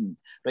join.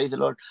 Praise the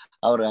Lord.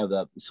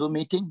 Our Zoom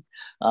meeting.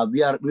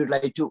 We would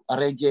like to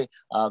arrange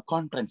a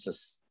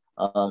conferences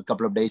a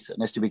couple of days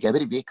next week,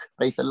 every week.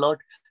 Praise the Lord.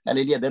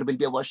 Hallelujah. There will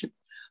be a worship.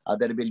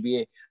 There will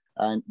be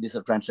and this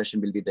translation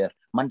will be there.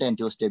 Monday and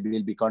Tuesday we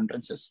will be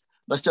conferences.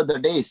 Rest of the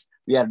days,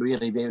 we are doing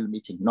revival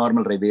meeting,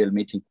 normal revival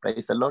meeting.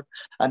 Praise the Lord.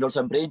 And also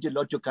I'm praying to the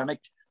Lord to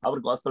connect our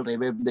gospel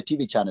revival in the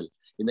TV channel,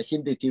 in the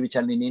Hindi TV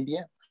channel in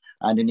India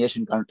and in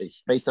Asian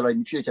countries. Praise the Lord.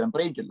 In future, I'm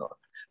praying to the Lord.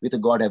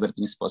 With God,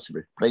 everything is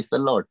possible. Praise the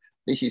Lord.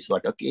 This is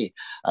what, okay.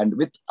 And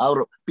with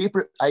our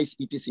people eyes,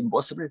 it is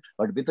impossible,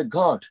 but with the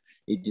God,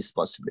 it is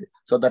possible.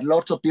 So that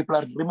lots of people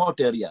are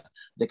remote area.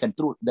 They can,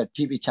 through the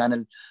TV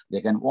channel,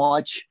 they can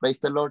watch, praise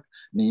the Lord,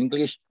 in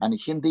English and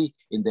Hindi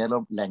in their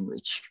own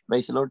language.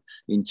 Praise the Lord.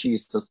 In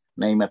Jesus'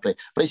 name I pray.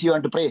 Praise, you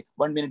want to pray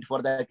 1 minute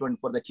for that one,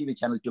 for the TV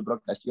channel to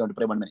broadcast. You want to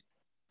pray 1 minute.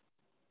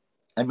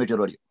 Unmute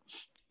your audio.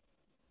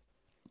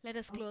 Let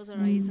us close our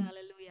eyes.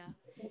 Hallelujah.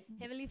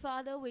 Heavenly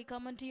Father, we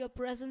come unto your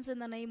presence in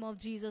the name of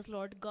Jesus,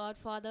 Lord God,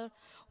 Father.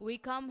 We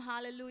come,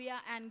 hallelujah,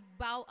 and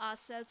bow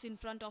ourselves in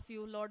front of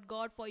you, Lord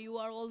God, for you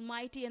are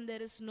almighty and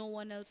there is no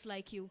one else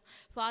like you.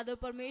 Father,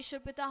 परमेश्वर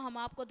पिता, हम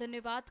आपको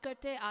धन्यवाद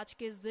करते हैं आज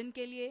के इस दिन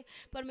के लिए।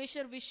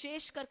 परमेश्वर,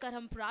 विशेष कर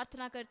हम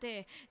प्रार्थना करते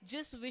हैं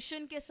जिस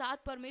विजन के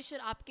साथ परमेश्वर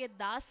आपके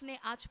दास ने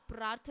आज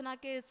प्रार्थना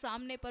के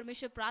सामने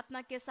परमेश्वर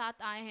प्रार्थना के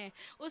साथ आए हैं,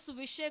 उस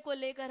विषय को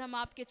लेकर हम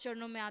आपके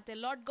चरणों में आते हैं।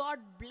 Lord God,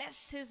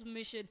 bless his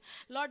mission.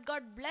 Lord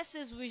God, bless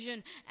his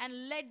vision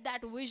and let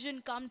that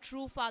vision come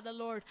true, Father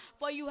Lord.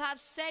 For you have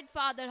said,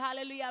 Father,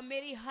 hallelujah,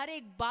 मेरी हर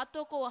एक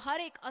बातों को,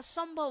 हर एक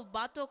असंभव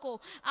बातों को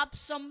आप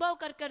संभव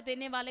कर कर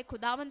देने वाले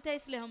खुदावंत है,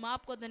 इसलिए हम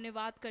आपको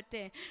धन्यवाद करते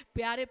हैं।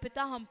 प्यारे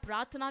पिता, हम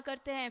प्रार्थना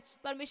करते हैं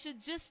परमेश्वर,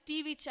 जिस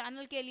टीवी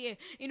चैनल के लिए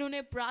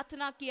इन्होंने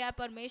प्रार्थना किया है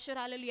परमेश्वर,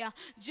 हालेलुया,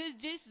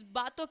 जिस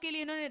बातों के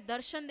लिए इन्होंने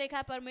दर्शन देखा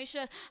है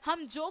परमेश्वर,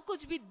 हम जो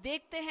कुछ भी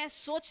देखते हैं,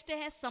 सोचते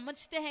हैं,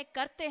 समझते हैं,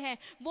 करते हैं,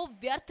 वो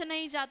व्यर्थ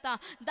नहीं जाता.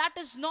 That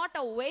is not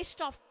a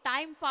waste of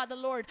time, Father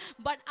Lord,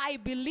 but I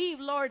believe,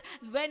 Lord,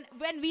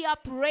 when we are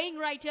praying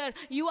right here,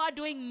 you are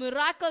doing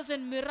miracles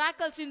and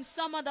miracles in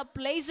some other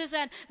places,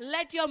 and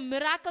let your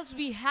miracles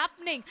be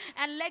happening,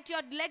 and let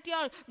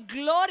your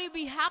glory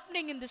be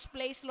happening in this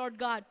place, Lord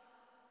God.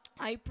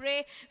 I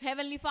pray,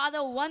 Heavenly Father,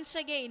 once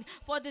again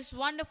for this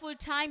wonderful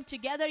time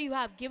together you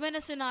have given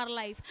us in our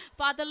life.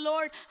 Father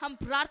Lord, हम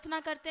प्रार्थना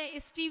करते हैं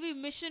इस TV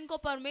mission को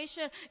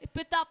परमेश्वर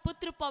पिता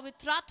पुत्र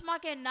पवित्र आत्मा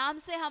के नाम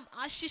से हम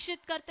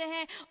आशीषित करते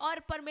हैं, और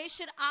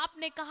परमेश्वर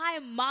आपने कहा है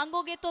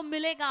मांगोगे तो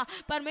मिलेगा.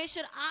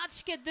 परमेश्वर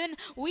आज के दिन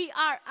we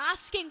are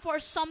asking for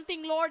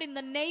something, Lord, in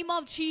the name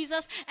of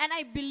Jesus, and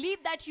I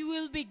believe that you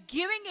will be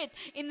giving it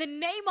in the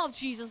name of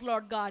Jesus,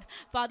 Lord God.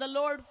 Father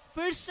Lord,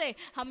 फिर से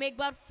हम एक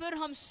बार फिर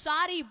हम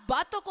सारी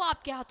बातों को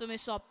आपके हाथों में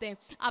सौंपते हैं.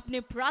 आपने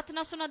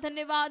प्रार्थना सुना,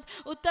 धन्यवाद.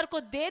 उत्तर को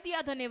दे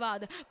दिया,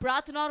 धन्यवाद.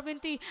 प्रार्थना और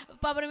विनती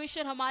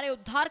परमेश्वर हमारे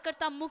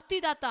उद्धारकर्ता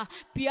मुक्तिदाता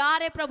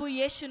प्यारे प्रभु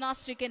यीशु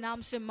नासरी के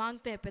नाम से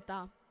मांगते हैं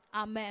पिता.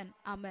 आमेन,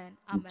 आमेन,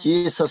 आमेन.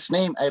 Jesus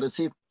name I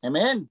receive.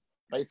 Amen.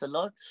 Praise the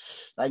Lord.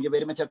 Thank you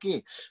very much,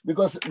 okay,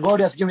 because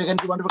God has given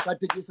a wonderful card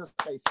to Jesus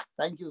Christ.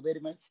 Thank you very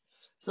much.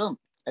 So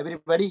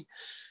everybody,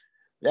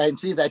 I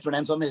see that when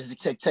I'm so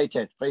much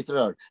excited. Praise the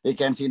Lord. We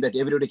can see that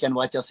everybody can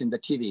watch us in the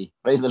TV.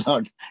 Praise the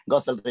Lord.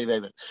 Gospel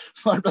Revival.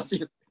 God bless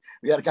you.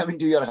 We are coming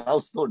to your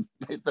house soon.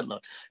 Praise the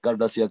Lord. God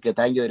bless you. Okay,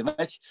 thank you very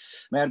much.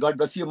 May God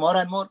bless you more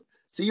and more.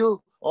 See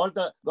you all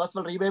the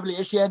Gospel Revival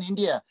Asia and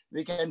India.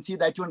 We can see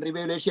that one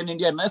Revival Asia in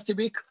India next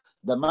week.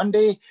 The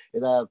Monday,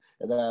 the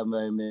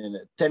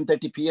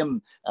 10:30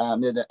 p.m.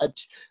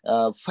 At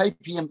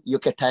 5 p.m.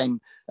 UK time,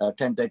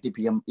 10:30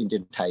 p.m.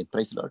 Indian time.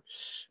 Praise the Lord.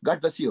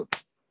 God bless you.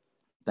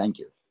 Thank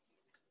you.